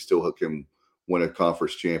mean, we still can win a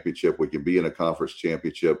conference championship. We can be in a conference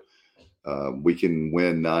championship. We can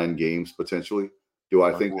win 9 games potentially. Do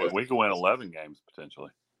I think we can win 11 games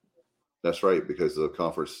potentially? That's right, because of the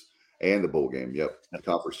conference and the bowl game. Yep, the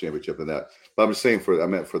conference championship and that. But I'm just saying I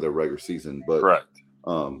meant for the regular season. But correct.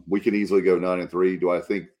 We can easily go 9-3. Do I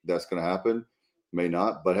think that's going to happen? May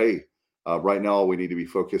not. But hey, right now all we need to be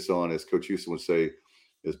focused on, as Coach Houston would say,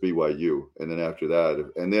 is BYU. And then after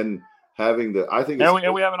that, and then having the, I think,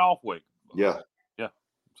 and we have an off week. Yeah.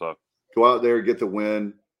 So go out there, get the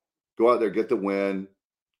win.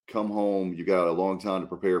 Come home. You got a long time to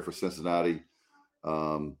prepare for Cincinnati.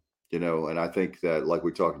 And I think that, like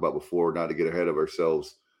we talked about before, not to get ahead of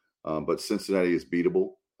ourselves, but Cincinnati is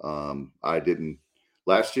beatable.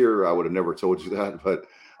 Last year, I would have never told you that, but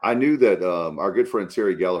I knew that our good friend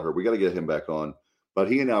Terry Gallagher, we got to get him back on. But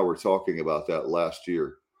he and I were talking about that last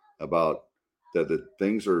year, about that the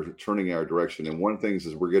things are turning in our direction. And one of the things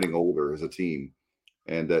is we're getting older as a team,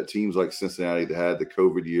 and that teams like Cincinnati that had the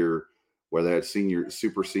COVID year where they had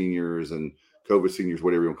super seniors and COVID seniors,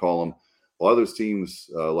 whatever you want to call them. A lot of those teams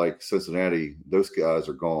like Cincinnati, those guys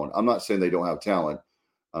are gone. I'm not saying they don't have talent.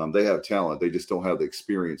 They have talent. They just don't have the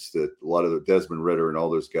experience that a lot of the Desmond Ridder and all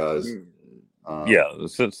those guys.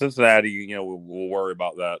 Cincinnati, we'll worry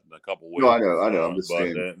about that in a couple weeks. No, I know. I'm just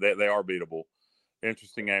saying. They are beatable.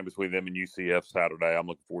 Interesting game between them and UCF Saturday. I'm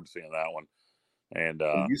looking forward to seeing that one. And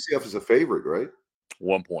UCF is a favorite, right?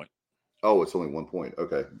 1 point. Oh, it's only 1 point.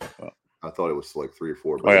 Okay. I thought it was like 3 or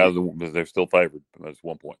 4. But they're still favored. That's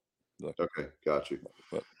 1 point. Okay, got you.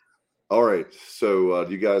 All right. So,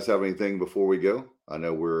 do you guys have anything before we go? I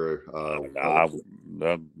know we're. I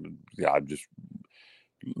just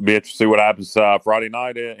be interested to see what happens Friday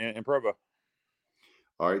night in Provo.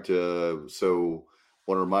 All right. So,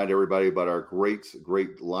 want to remind everybody about our great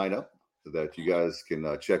lineup that you guys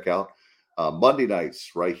can check out Monday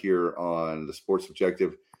nights right here on the Sports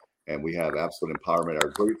Objective, and we have Absolute Empowerment. Our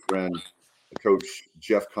great friend, Coach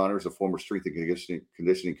Jeff Connors, a former strength and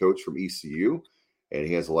conditioning coach from ECU. And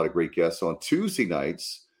he has a lot of great guests on Tuesday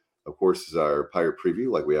nights. Of course, is our Pirate Preview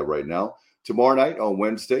like we have right now. Tomorrow night on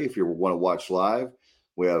Wednesday, if you want to watch live,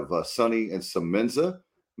 we have Sonny and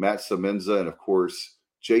Matt Semenza, and of course,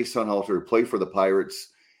 Jay Sunhalter, who played for the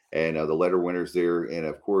Pirates, and the letter winners there. And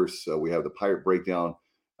of course, we have the Pirate Breakdown.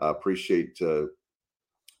 Appreciate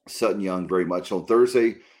Sutton Young very much. On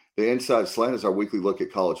Thursday, the Inside Slant is our weekly look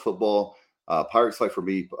at college football. Pirates Life for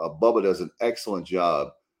me, Bubba does an excellent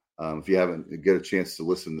job. If you haven't get a chance to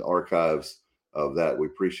listen to archives of that, we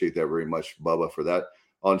appreciate that very much, Bubba, for that.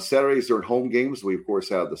 On Saturdays during home games, we, of course,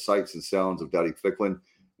 have the sights and sounds of Dowdy Ficklin.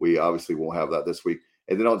 We obviously won't have that this week.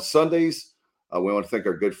 And then on Sundays, we want to thank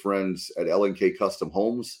our good friends at L&K Custom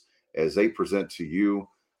Homes as they present to you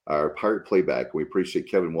our Pirate Playback. We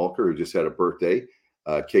appreciate Kevin Walker, who just had a birthday.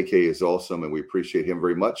 KK is awesome, and we appreciate him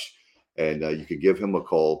very much. And you can give him a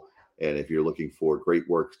call. And if you're looking for great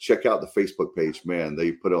work, check out the Facebook page. Man,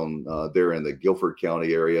 they put on there in the Guilford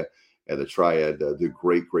County area, and the Triad do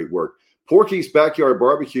great work. Porky's Backyard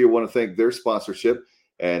Barbecue, I want to thank their sponsorship,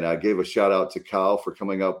 and I gave a shout out to Kyle for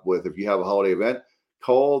coming up with, if you have a holiday event,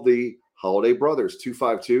 call the Holiday Brothers,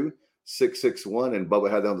 252-661. And Bubba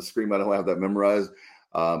had that on the screen. I don't have that memorized,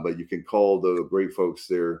 but you can call the great folks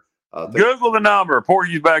there. Google the number,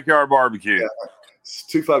 Porky's Backyard Barbecue. Yeah,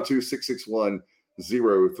 252-661.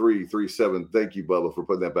 0337. Thank you, Bubba, for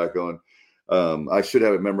putting that back on. I should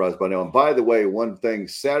have it memorized by now. And by the way, one thing,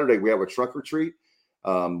 Saturday we have a trunk or treat.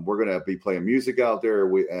 We're going to be playing music out there.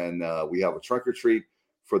 We have a trunk or treat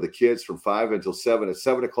for the kids from 5 until 7. At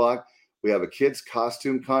 7 o'clock, we have a kids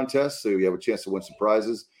costume contest, so you have a chance to win some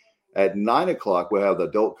prizes. At 9 o'clock, we'll have the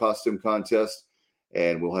adult costume contest,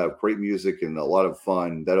 and we'll have great music and a lot of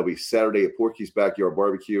fun. That'll be Saturday at Porky's Backyard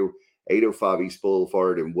Barbecue, 805 East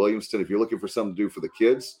Boulevard in Williamston. If you're looking for something to do for the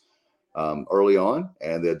kids early on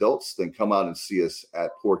and the adults, then come out and see us at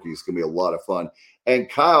Porky's. It's going to be a lot of fun. And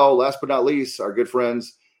Kyle, last but not least, our good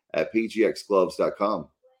friends at pgxgloves.com.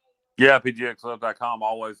 Yeah, pgxgloves.com,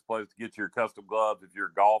 always a place to get your custom gloves. If you're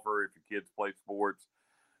a golfer, if your kids play sports,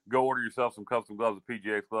 go order yourself some custom gloves at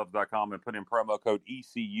pgxgloves.com and put in promo code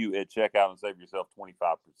ECU at checkout and save yourself 25%.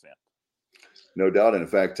 No doubt. And in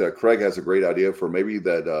fact, Craig has a great idea for maybe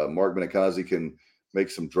that Mark Minikazi can make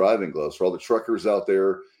some driving gloves for all the truckers out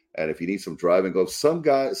there. And if you need some driving gloves, some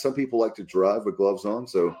people like to drive with gloves on.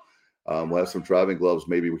 So we'll have some driving gloves.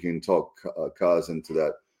 Maybe we can talk Kaz into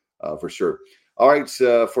that for sure. All right.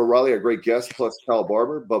 For Riley, our great guest, plus Kyle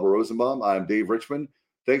Barber, Bubba Rosenbaum, I'm Dave Richmond.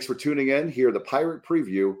 Thanks for tuning in here, the Pirate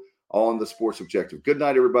Preview on the Sports Objective. Good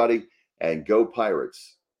night, everybody, and go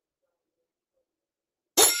Pirates.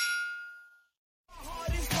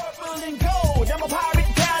 I'm a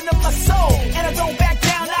pirate down in my soul, and I don't back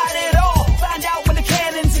down, not at all. Find out when the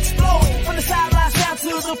cannons explode, from the sidelines down to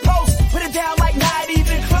the post, put it down like 90.